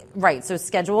 so, right, so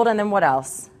scheduled, and then what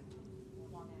else?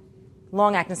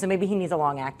 Long-acting, so maybe he needs a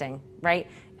long-acting, right?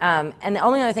 And the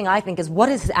only other thing I think is, what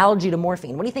is his allergy to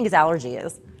morphine? What do you think his allergy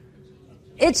is?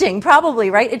 Itching, probably,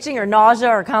 right? Itching or nausea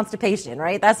or constipation,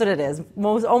 right? That's what it is,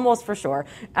 almost for sure.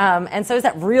 And so is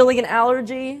that really an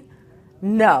allergy?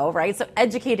 No, right? So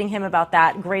educating him about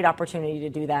that, great opportunity to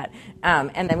do that.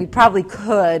 And then we probably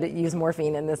could use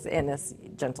morphine in this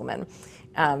gentleman.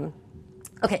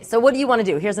 Okay, so what do you want to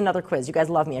do? Here's another quiz. You guys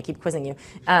love me. I keep quizzing you.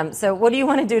 So what do you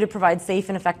want to do to provide safe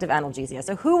and effective analgesia?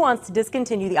 So who wants to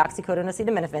discontinue the oxycodone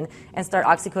acetaminophen and start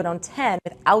oxycodone 10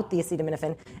 without the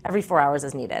acetaminophen every 4 hours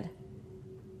as needed?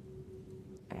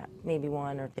 Maybe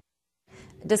one or two.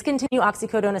 Discontinue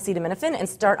oxycodone acetaminophen and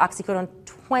start oxycodone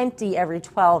 20 every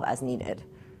 12 as needed.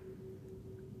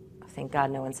 Thank God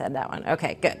no one said that one.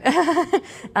 Okay, good.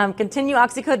 Continue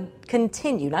oxycodone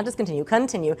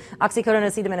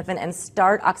acetaminophen and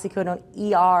start oxycodone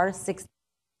ER6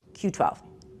 Q12.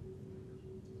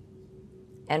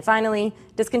 And finally,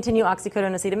 discontinue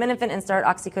oxycodone acetaminophen and start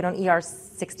oxycodone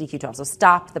ER60 Q12. So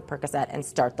stop the Percocet and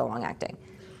start the long-acting.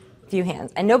 Few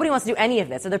hands. And nobody wants to do any of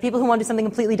this. Are there people who want to do something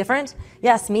completely different?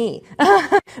 Yes, me.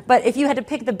 But if you had to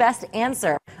pick the best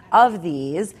answer of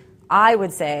these, I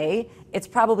would say it's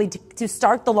probably to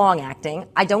start the long-acting.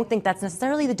 I don't think that's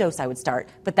necessarily the dose I would start,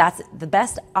 but that's the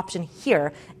best option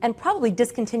here. And probably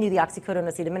discontinue the oxycodone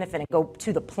acetaminophen and go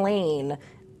to the plain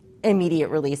immediate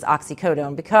release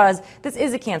oxycodone, because this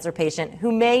is a cancer patient who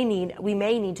we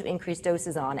may need to increase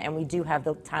doses on, and we do have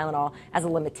the Tylenol as a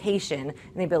limitation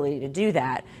and the ability to do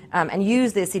that, and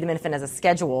use the acetaminophen as a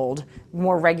scheduled,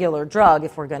 more regular drug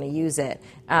if we're going to use it.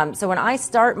 So when I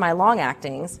start my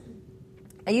long-actings,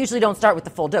 I usually don't start with the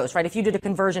full dose, right? If you did a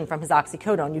conversion from his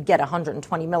oxycodone, you'd get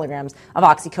 120 milligrams of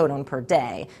oxycodone per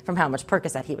day from how much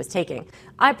Percocet he was taking.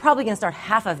 I'm probably going to start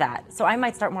half of that. So I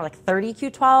might start more like 30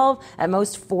 Q12, at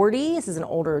most 40. This is an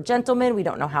older gentleman. We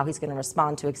don't know how he's going to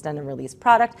respond to extended release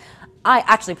product. I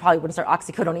actually probably wouldn't start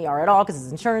oxycodone ER at all because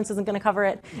his insurance isn't going to cover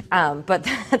it. But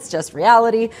that's just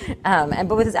reality.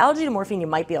 But with his allergy to morphine, you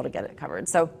might be able to get it covered.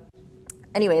 So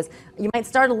anyways, you might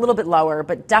start a little bit lower,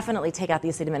 but definitely take out the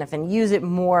acetaminophen, use it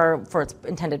more for its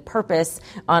intended purpose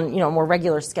on a more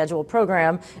regular scheduled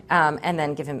program, and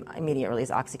then give him immediate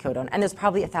release oxycodone. And there's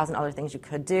probably 1,000 other things you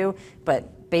could do,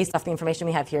 but based off the information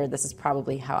we have here, this is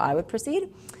probably how I would proceed.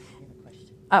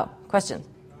 Oh, question.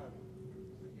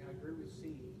 Yeah, I agree with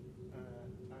C.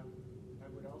 I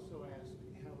would also ask,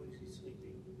 how is he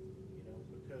sleeping?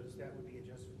 Because that would be a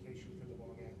justification for the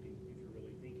long-acting if you're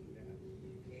really thinking that.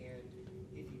 And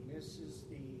if he misses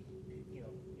and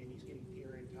he's getting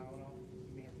PRN Tylenol,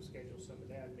 you may have to schedule some of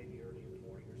that maybe early in the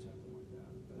morning or something like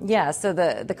that. Yeah, so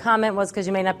the comment was, because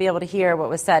you may not be able to hear what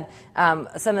was said, some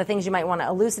of the things you might want to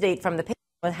elucidate from the patient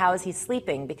with how is he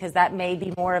sleeping, because that may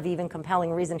be more of even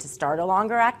compelling reason to start a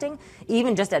longer acting,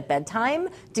 even just at bedtime,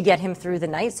 to get him through the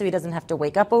night so he doesn't have to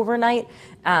wake up overnight.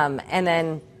 And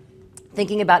then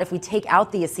thinking about if we take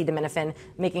out the acetaminophen,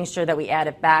 making sure that we add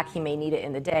it back. He may need it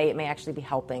in the day. It may actually be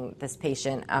helping this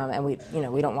patient, and we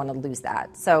don't want to lose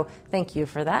that. So thank you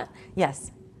for that.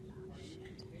 Yes.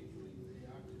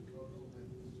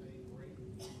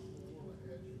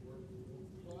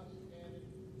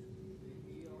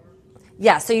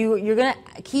 Yeah, so you're going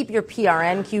to keep your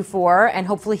PRN Q4, and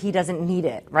hopefully he doesn't need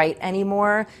it, right,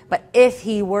 anymore. But if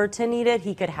he were to need it,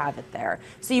 he could have it there.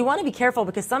 So you want to be careful,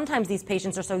 because sometimes these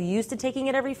patients are so used to taking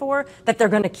it every 4 that they're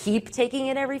going to keep taking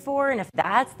it every 4. And if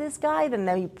that's this guy,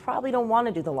 then you probably don't want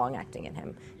to do the long-acting in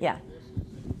him. Yeah.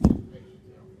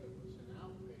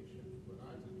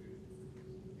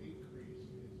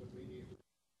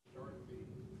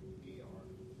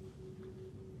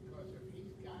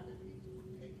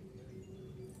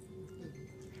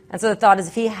 And so the thought is,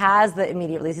 if he has the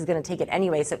immediate release, he's going to take it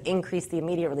anyway, so increase the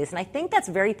immediate release. And I think that's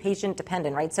very patient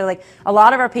dependent, right? So like a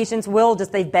lot of our patients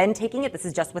they've been taking it. This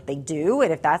is just what they do.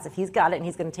 And if he's got it and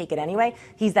he's going to take it anyway,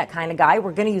 he's that kind of guy.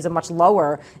 We're going to use a much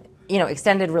lower,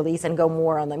 extended release and go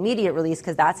more on the immediate release,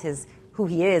 because that's who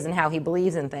he is and how he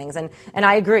believes in things. And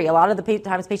I agree. A lot of the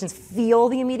times patients feel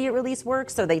the immediate release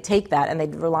works, so they take that and they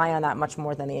rely on that much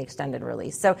more than the extended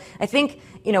release. So I think,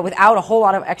 without a whole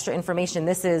lot of extra information,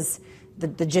 this is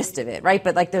the gist of it, right?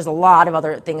 But there's a lot of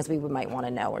other things we might want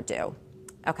to know or do.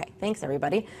 Okay, thanks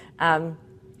everybody.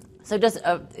 So just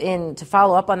to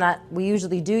follow up on that, we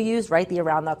usually do use the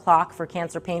around-the-clock for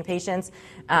cancer pain patients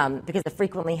because they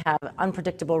frequently have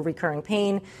unpredictable recurring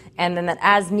pain. And then that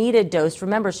as-needed dose,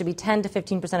 remember, should be 10 to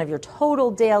 15% of your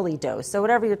total daily dose. So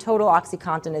whatever your total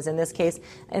OxyContin is in this case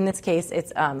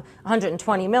it's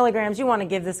 120 milligrams. You want to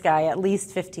give this guy at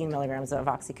least 15 milligrams of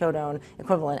oxycodone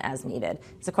equivalent as needed.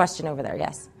 It's a question over there,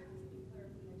 yes?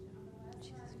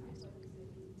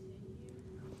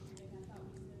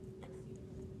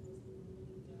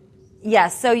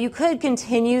 Yes, so you could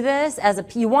continue this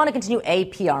you want to continue a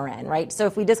PRN, right? So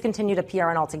if we discontinued a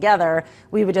PRN altogether,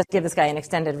 we would just give this guy an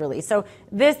extended release. So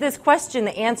this question,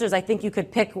 the answers, I think you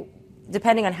could pick,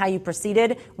 depending on how you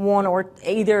proceeded, one or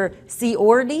either C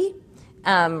or D.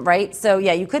 Right? So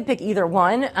yeah, you could pick either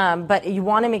one, but you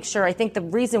want to make sure, I think the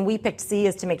reason we picked C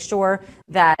is to make sure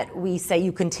that we say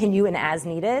you continue in as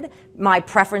needed. My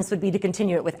preference would be to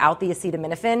continue it without the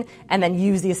acetaminophen and then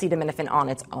use the acetaminophen on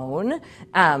its own.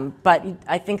 But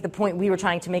I think the point we were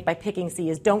trying to make by picking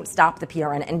C is don't stop the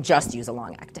PRN and just use a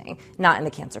long-acting, not in the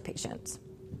cancer patients.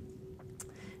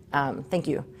 Thank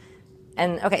you.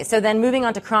 And okay, so then moving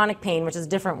on to chronic pain, which is a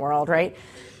different world, right?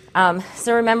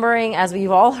 So remembering, as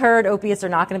we've all heard, opiates are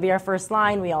not going to be our first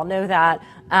line. We all know that.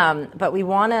 But we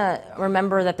want to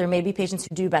remember that there may be patients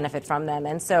who do benefit from them.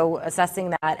 And so assessing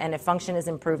that, and if function is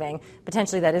improving,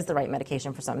 potentially that is the right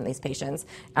medication for some of these patients.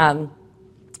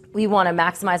 We want to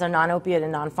maximize our non-opiate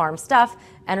and non-pharm stuff.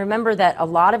 And remember that a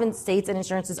lot of states and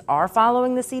insurances are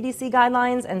following the CDC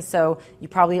guidelines. And so you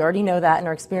probably already know that and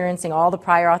are experiencing all the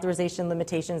prior authorization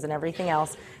limitations and everything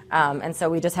else. And so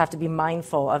we just have to be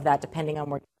mindful of that depending on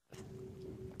where.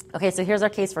 Okay, so here's our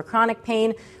case for chronic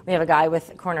pain. We have a guy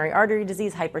with coronary artery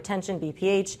disease, hypertension,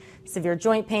 BPH, severe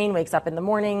joint pain, wakes up in the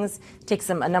mornings, takes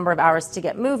him a number of hours to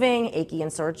get moving, achy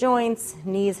and sore joints,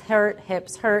 knees hurt,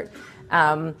 hips hurt.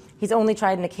 He's only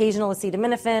tried an occasional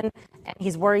acetaminophen, and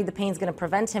he's worried the pain's going to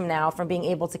prevent him now from being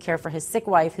able to care for his sick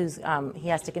wife, who's he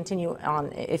has to continue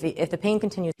on. If the pain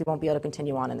continues, he won't be able to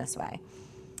continue on in this way.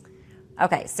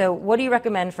 Okay, so what do you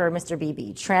recommend for Mr.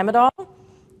 BB? Tramadol,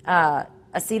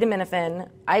 acetaminophen,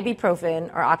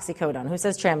 ibuprofen, or oxycodone? Who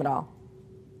says tramadol?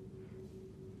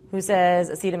 Who says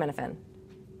acetaminophen?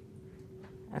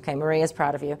 Okay, Maria's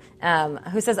proud of you.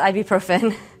 Who says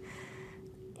ibuprofen?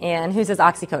 And who says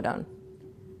oxycodone?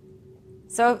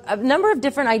 So a number of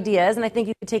different ideas, and I think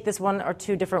you could take this a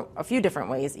few different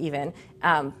ways even.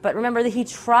 But remember that he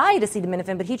tried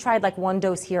acetaminophen, but he tried like one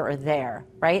dose here or there,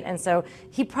 right? And so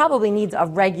he probably needs a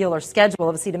regular schedule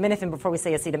of acetaminophen before we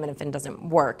say acetaminophen doesn't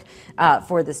work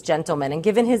for this gentleman. And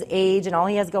given his age and all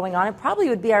he has going on, it probably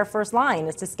would be our first line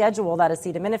is to schedule that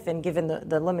acetaminophen given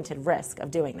the limited risk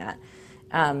of doing that.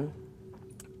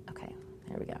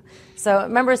 There we go. So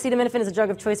remember, acetaminophen is a drug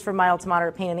of choice for mild to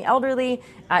moderate pain in the elderly.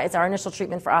 It's our initial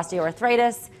treatment for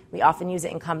osteoarthritis. We often use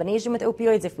it in combination with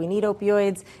opioids if we need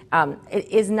opioids. It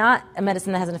is not a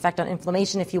medicine that has an effect on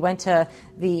inflammation. If you went to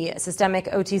the systemic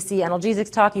OTC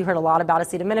analgesics talk, you heard a lot about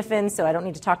acetaminophen, so I don't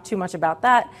need to talk too much about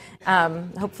that,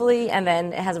 hopefully. And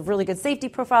then it has a really good safety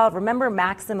profile. Remember,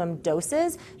 maximum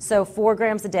doses. So 4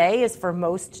 grams a day is for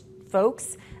most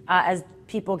folks. As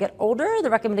people get older, the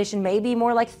recommendation may be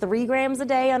more like 3 grams a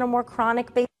day on a more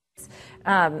chronic basis.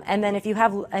 And then if you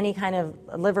have any kind of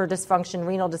liver dysfunction,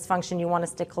 renal dysfunction, you want to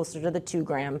stick closer to the 2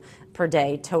 gram per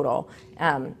day total.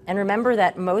 And remember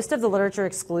that most of the literature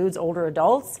excludes older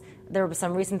adults. There were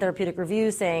some recent therapeutic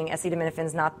reviews saying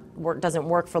acetaminophen doesn't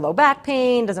work for low back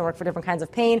pain, doesn't work for different kinds of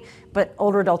pain, but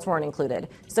older adults weren't included.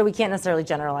 So we can't necessarily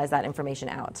generalize that information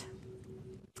out.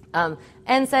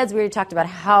 NSAIDs, we already talked about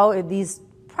how these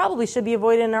probably should be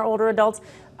avoided in our older adults.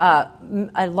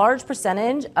 A large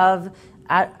percentage of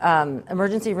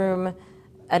emergency room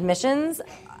admissions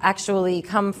actually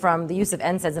come from the use of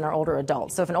NSAIDs in our older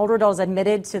adults. So if an older adult is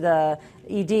admitted to the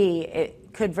ED,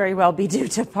 it could very well be due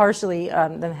to partially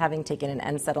them having taken an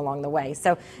NSAID along the way.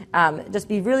 So just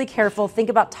be really careful. Think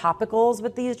about topicals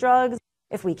with these drugs.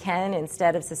 If we can,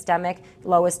 instead of systemic,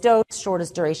 lowest dose,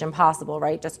 shortest duration possible,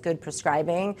 right? Just good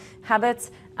prescribing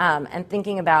habits. And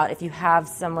thinking about if you have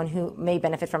someone who may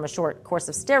benefit from a short course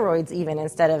of steroids, even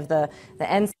instead of the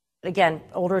NSAID. Again,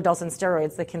 older adults and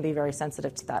steroids, that can be very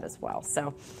sensitive to that as well.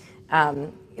 So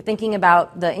thinking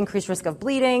about the increased risk of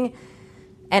bleeding,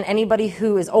 and anybody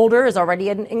who is older is already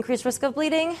at an increased risk of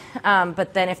bleeding.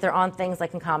 But then if they're on things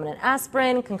like concomitant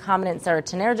aspirin, concomitant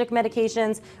serotonergic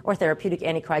medications, or therapeutic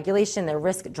anticoagulation, their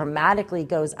risk dramatically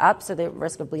goes up. So the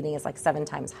risk of bleeding is like 7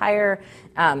 times higher.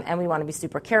 And we want to be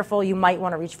super careful. You might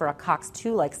want to reach for a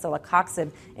COX-2 like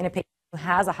celecoxib in a patient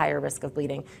has a higher risk of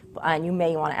bleeding, and you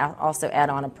may want to also add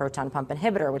on a proton pump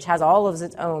inhibitor, which has all of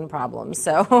its own problems.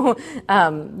 So,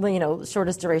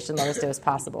 shortest duration, lowest dose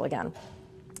possible again.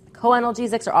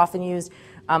 Co-analgesics are often used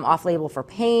off-label for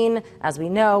pain. As we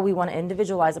know, we want an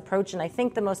individualized approach, and I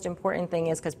think the most important thing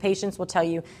is because patients will tell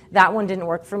you, that one didn't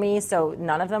work for me, so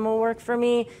none of them will work for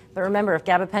me. But remember, if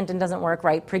gabapentin doesn't work,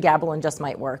 right, pregabalin just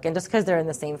might work. And just because they're in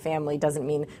the same family doesn't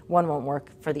mean one won't work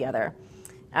for the other.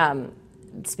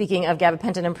 Speaking of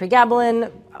gabapentin and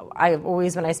pregabalin, I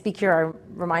always, when I speak here, I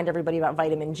remind everybody about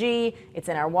vitamin G. It's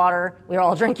in our water. We're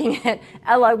all drinking it.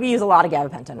 We use a lot of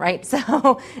gabapentin, right?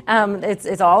 So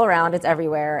it's all around. It's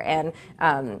everywhere. And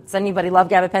does anybody love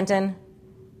gabapentin?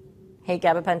 Hate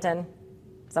gabapentin?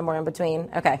 Somewhere in between.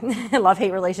 Okay.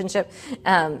 Love-hate relationship.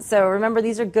 So remember,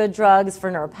 these are good drugs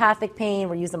for neuropathic pain.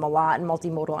 We use them a lot in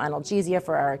multimodal analgesia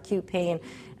for our acute pain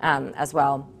as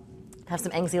well. Have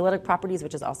some anxiolytic properties,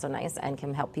 which is also nice and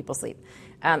can help people sleep.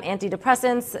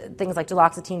 Antidepressants, things like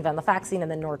duloxetine, venlafaxine, and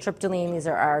the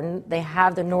nortriptyline. They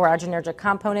have the noradrenergic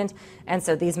component, and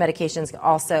so these medications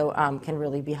also can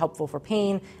really be helpful for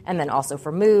pain, and then also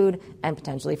for mood and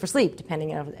potentially for sleep,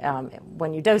 depending on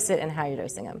when you dose it and how you're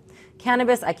dosing them.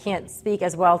 Cannabis, I can't speak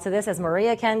as well to this as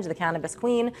Maria can, the cannabis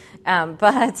queen,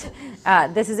 but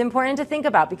this is important to think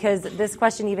about because this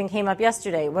question even came up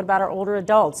yesterday. What about our older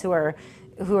adults who are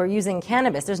using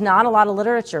cannabis? There's not a lot of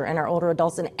literature in our older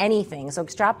adults in anything. So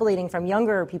extrapolating from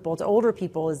younger people to older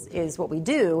people is what we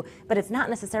do, but it's not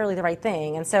necessarily the right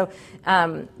thing. And so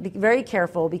be very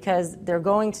careful because they're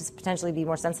going to potentially be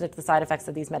more sensitive to the side effects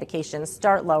of these medications.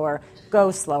 Start lower,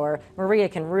 go slower. Maria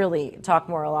can really talk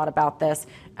a lot about this.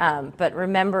 But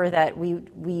remember that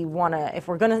we want to, if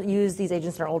we're going to use these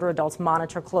agents in our older adults,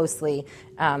 monitor closely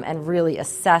and really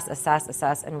assess,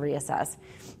 and reassess,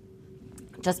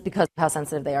 just because of how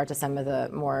sensitive they are to some of the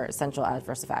more essential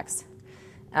adverse effects.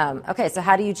 Okay, so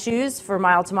how do you choose? For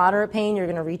mild to moderate pain, you're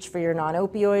going to reach for your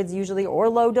non-opioids usually, or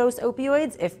low-dose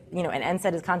opioids. If an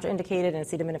NSAID is contraindicated and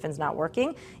acetaminophen is not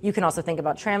working, you can also think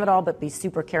about tramadol, but be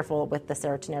super careful with the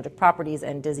serotonergic properties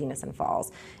and dizziness and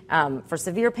falls. For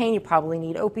severe pain, you probably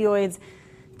need opioids.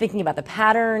 Thinking about the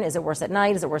pattern, is it worse at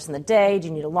night? Is it worse in the day? Do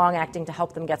you need a long-acting to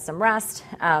help them get some rest?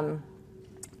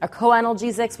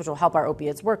 Co-analgesics, which will help our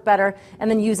opiates work better,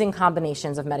 and then using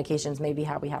combinations of medications may be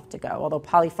how we have to go. Although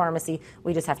polypharmacy,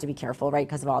 we just have to be careful, right,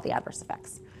 because of all the adverse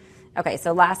effects. Okay,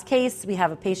 so last case, we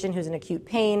have a patient who's in acute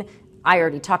pain. I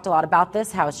already talked a lot about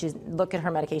this, look at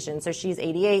her medication. So she's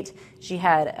 88, she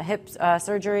had a hip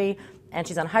surgery, and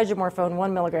she's on hydromorphone,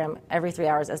 1 milligram every 3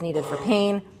 hours as needed for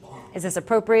pain. Is this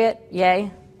appropriate? Yay.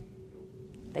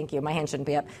 Thank you. My hand shouldn't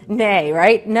be up. Nay,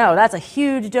 right? No, that's a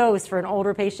huge dose for an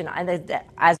older patient. And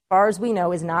as far as we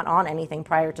know, is not on anything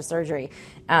prior to surgery.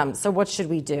 So what should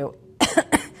we do?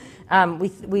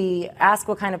 We ask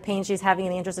what kind of pain she's having.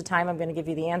 In the interest of time, I'm going to give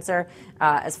you the answer.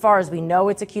 As far as we know,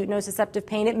 it's acute nociceptive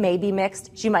pain. It may be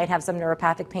mixed. She might have some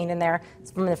neuropathic pain in there.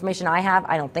 From the information I have,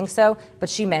 I don't think so, but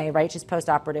she may, right? She's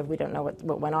post-operative. We don't know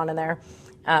what went on in there.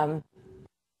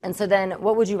 And so then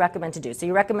what would you recommend to do? So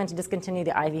you recommend to discontinue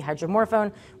the IV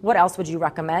hydromorphone. What else would you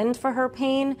recommend for her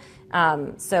pain?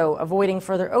 So avoiding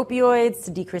further opioids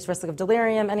to decrease risk of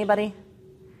delirium. Anybody?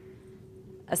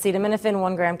 Acetaminophen,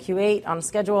 1 gram Q8 on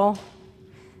schedule.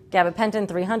 Gabapentin,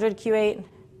 300 Q8.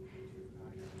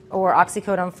 Or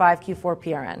oxycodone 5 Q4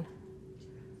 PRN.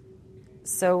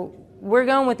 So we're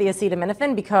going with the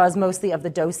acetaminophen because mostly of the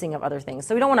dosing of other things.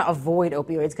 So we don't want to avoid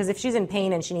opioids because if she's in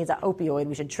pain and she needs an opioid,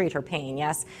 we should treat her pain,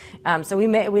 yes? So we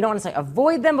don't want to say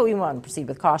avoid them, but we want to proceed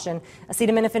with caution.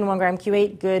 Acetaminophen, 1 gram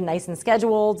Q8, good, nice and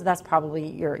scheduled. That's probably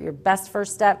your best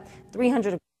first step.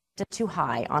 300 too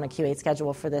high on a Q8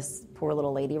 schedule for this poor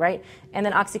little lady, right? And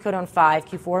then oxycodone 5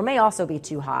 Q4 may also be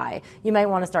too high. You might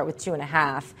want to start with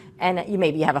 2.5, and you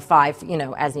maybe have a 5,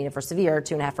 as needed for severe,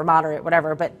 2.5 for moderate,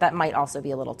 whatever, but that might also be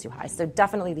a little too high. So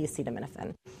definitely the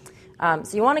acetaminophen.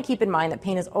 So you want to keep in mind that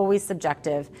pain is always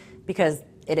subjective because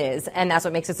it is, and that's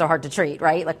what makes it so hard to treat,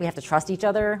 right? Like we have to trust each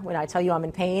other. When I tell you I'm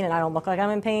in pain and I don't look like I'm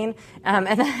in pain. And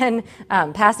then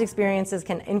past experiences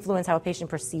can influence how a patient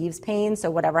perceives pain.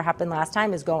 So whatever happened last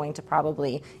time is going to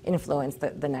probably influence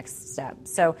the next step.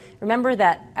 So remember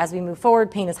that as we move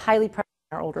forward, pain is highly prevalent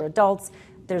in our older adults.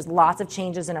 There's lots of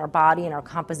changes in our body and our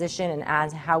composition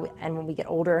and when we get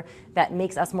older, that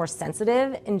makes us more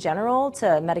sensitive in general to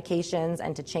medications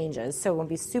and to changes. So we'll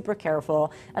be super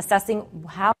careful assessing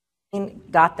how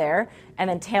got there, and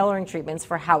then tailoring treatments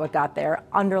for how it got there,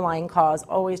 underlying cause,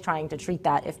 always trying to treat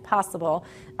that if possible,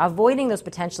 avoiding those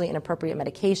potentially inappropriate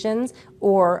medications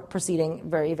or proceeding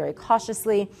very, very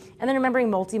cautiously. And then remembering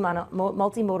multimodal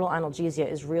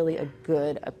analgesia is really a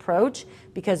good approach,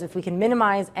 because if we can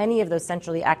minimize any of those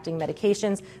centrally acting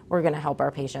medications, we're going to help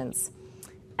our patients.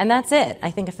 And that's it.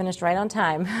 I think I finished right on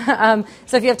time.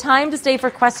 So if you have time to stay for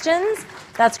questions,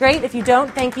 that's great. If you don't,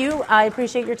 thank you. I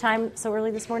appreciate your time so early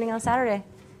this morning on Saturday.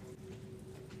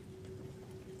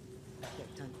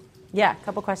 Yeah, a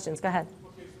couple questions. Go ahead.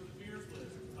 Okay, for the beers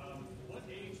list, what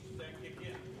age does that kick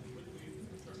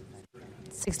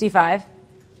in? 65.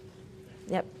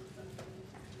 Yep.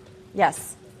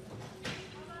 Yes.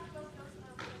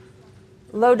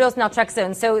 Low-dose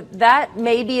naltrexone. So that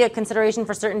may be a consideration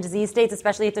for certain disease states,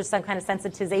 especially if there's some kind of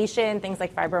sensitization, things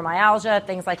like fibromyalgia,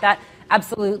 things like that.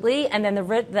 Absolutely. And then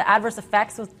the adverse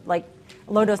effects with like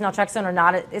low-dose naltrexone are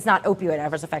not, it's not opioid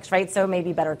adverse effects, right? So it may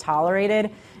be better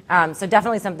tolerated. So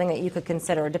definitely something that you could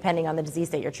consider depending on the disease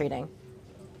state you're treating.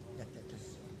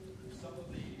 Some of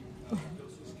the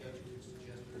dosing schedules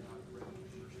suggest they're not ready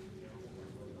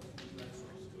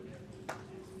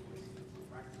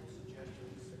practical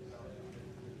suggestions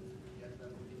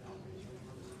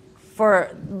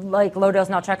for like low-dose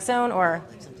naltrexone, or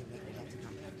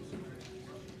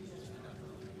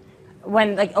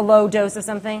when like a low dose of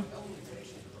something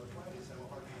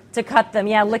to cut them.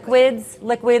 Yeah, liquids,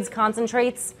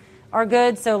 concentrates are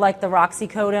good. So like the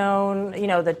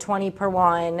roxicodone, the 20 per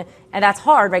 1, and that's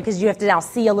hard, right? Because you have to now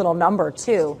see a little number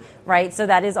too, right? So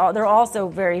that is all. They're also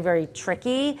very, very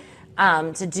tricky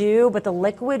to do, but the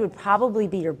liquid would probably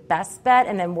be your best bet,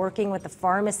 and then working with the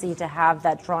pharmacy to have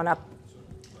that drawn up,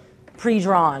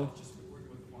 pre-drawn.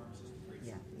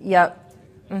 Yep.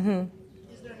 Mm-hmm.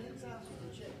 Is there an enzyme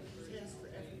test for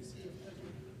efficacy of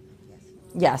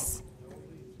cooking? Yes.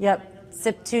 Yep.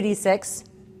 CYP2D6. Is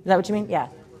that what you mean? Yeah.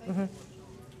 Mm-hmm.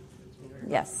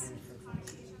 Yes.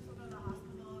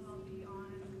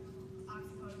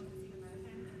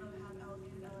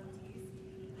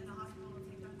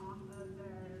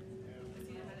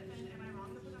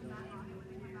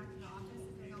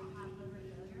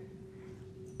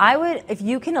 I would, if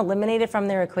you can eliminate it from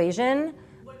their equation.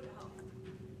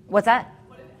 What's that?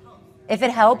 If it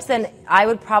helps, then I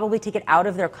would probably take it out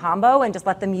of their combo and just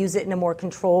let them use it in a more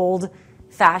controlled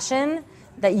fashion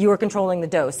that you are controlling the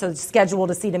dose. So scheduled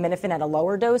acetaminophen at a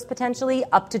lower dose, potentially,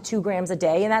 up to 2 grams a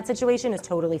day in that situation is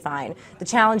totally fine. The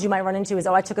challenge you might run into is,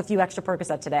 I took a few extra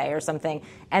Percocet today or something,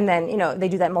 and then, they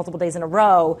do that multiple days in a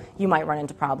row, you might run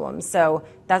into problems. So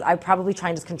I'd probably try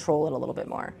and just control it a little bit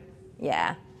more.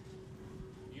 Yeah.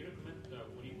 Do you recommend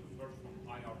when you convert from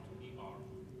IR to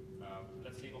ER,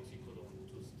 let's say oxycodone,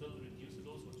 to still reduce the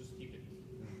dose or just keep it?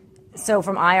 So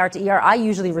from IR to ER, I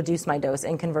usually reduce my dose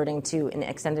in converting to an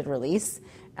extended release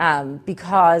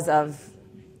because of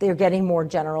they're getting more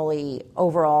generally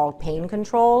overall pain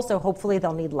control. So hopefully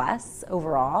they'll need less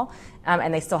overall,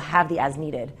 and they still have the as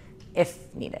needed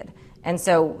if needed. And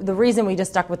so the reason we just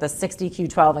stuck with the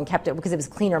 60Q12 and kept it because it was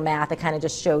cleaner math. It kind of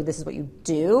just showed this is what you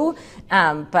do.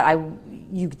 But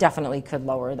you definitely could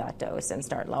lower that dose and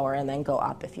start lower and then go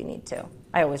up if you need to.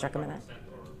 I always recommend that.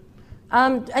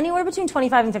 Anywhere between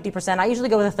 25 and 50%. I usually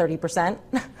go with a 30%.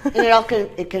 And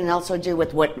it can also do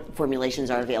with what formulations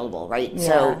are available, right? Yeah,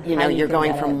 so, you're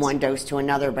going from it. one dose to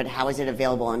another, but how is it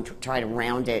available, and try to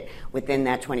round it within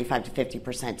that 25 to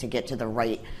 50% to get to the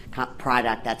right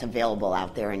product that's available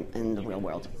out there in the real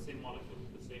world. The same molecule,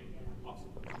 the same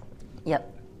oxycodone.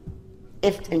 Yep.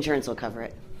 If insurance will cover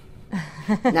it.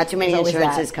 Not too many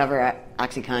insurances cover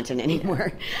OxyContin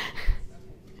anymore.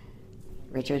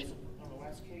 Richard? On the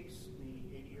last case,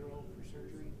 the 80-year-old for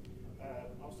surgery,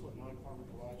 also at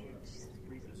non-pharmacologic,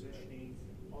 repositioning.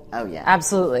 All Oh, yeah.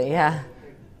 Absolutely, yeah.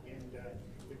 And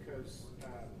because,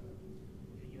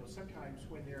 sometimes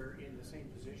when they're in the same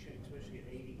position, especially at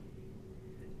 80,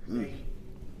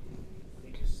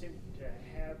 they just seem to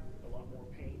have a lot more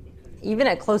pain. Because Even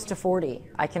at close to 40,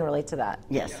 I can relate to that.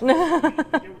 Yes. I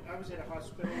was at a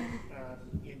hospital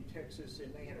in Texas,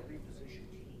 and they had a reposition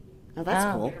team. Oh, that's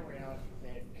Oh. cool. Went around, they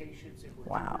had patients that were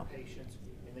Wow. patients,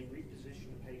 and they repositioned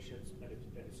the patients at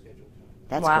a scheduled time.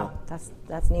 That's Wow, cool.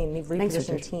 that's neat. Neat Thanks,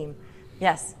 repositioned Richard. team.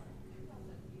 Yes.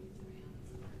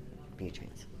 Be a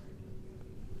trans.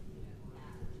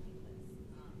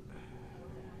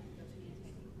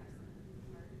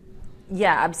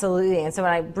 Yeah, absolutely. And so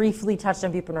when I briefly touched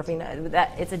on buprenorphine,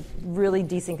 that it's a really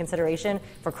decent consideration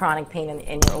for chronic pain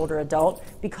in your older adult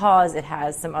because it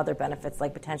has some other benefits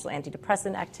like potential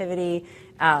antidepressant activity,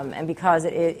 and because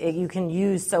you can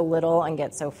use so little and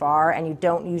get so far, and you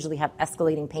don't usually have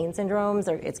escalating pain syndromes.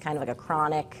 Or it's kind of like a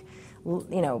chronic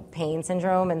pain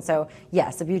syndrome. And so,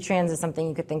 yes, Abutrans is something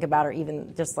you could think about, or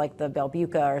even just like the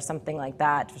Belbuca or something like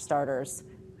that for starters.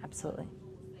 Absolutely.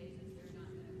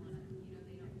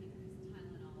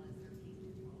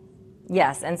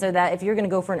 Yes, and so that if you're going to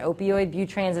go for an opioid,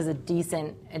 Butrans is a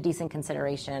decent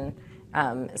consideration,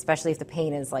 especially if the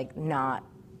pain is like not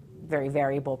very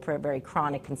variable, very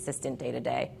chronic, consistent day to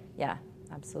day. Yeah,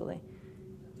 absolutely.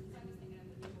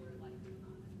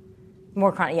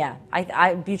 More chronic, yeah.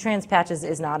 Butrans patches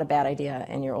is not a bad idea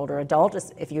in your older adult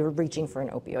if you're reaching for an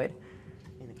opioid.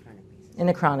 In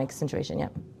a chronic situation,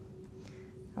 yep.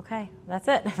 Okay, that's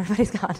it. Everybody's gone.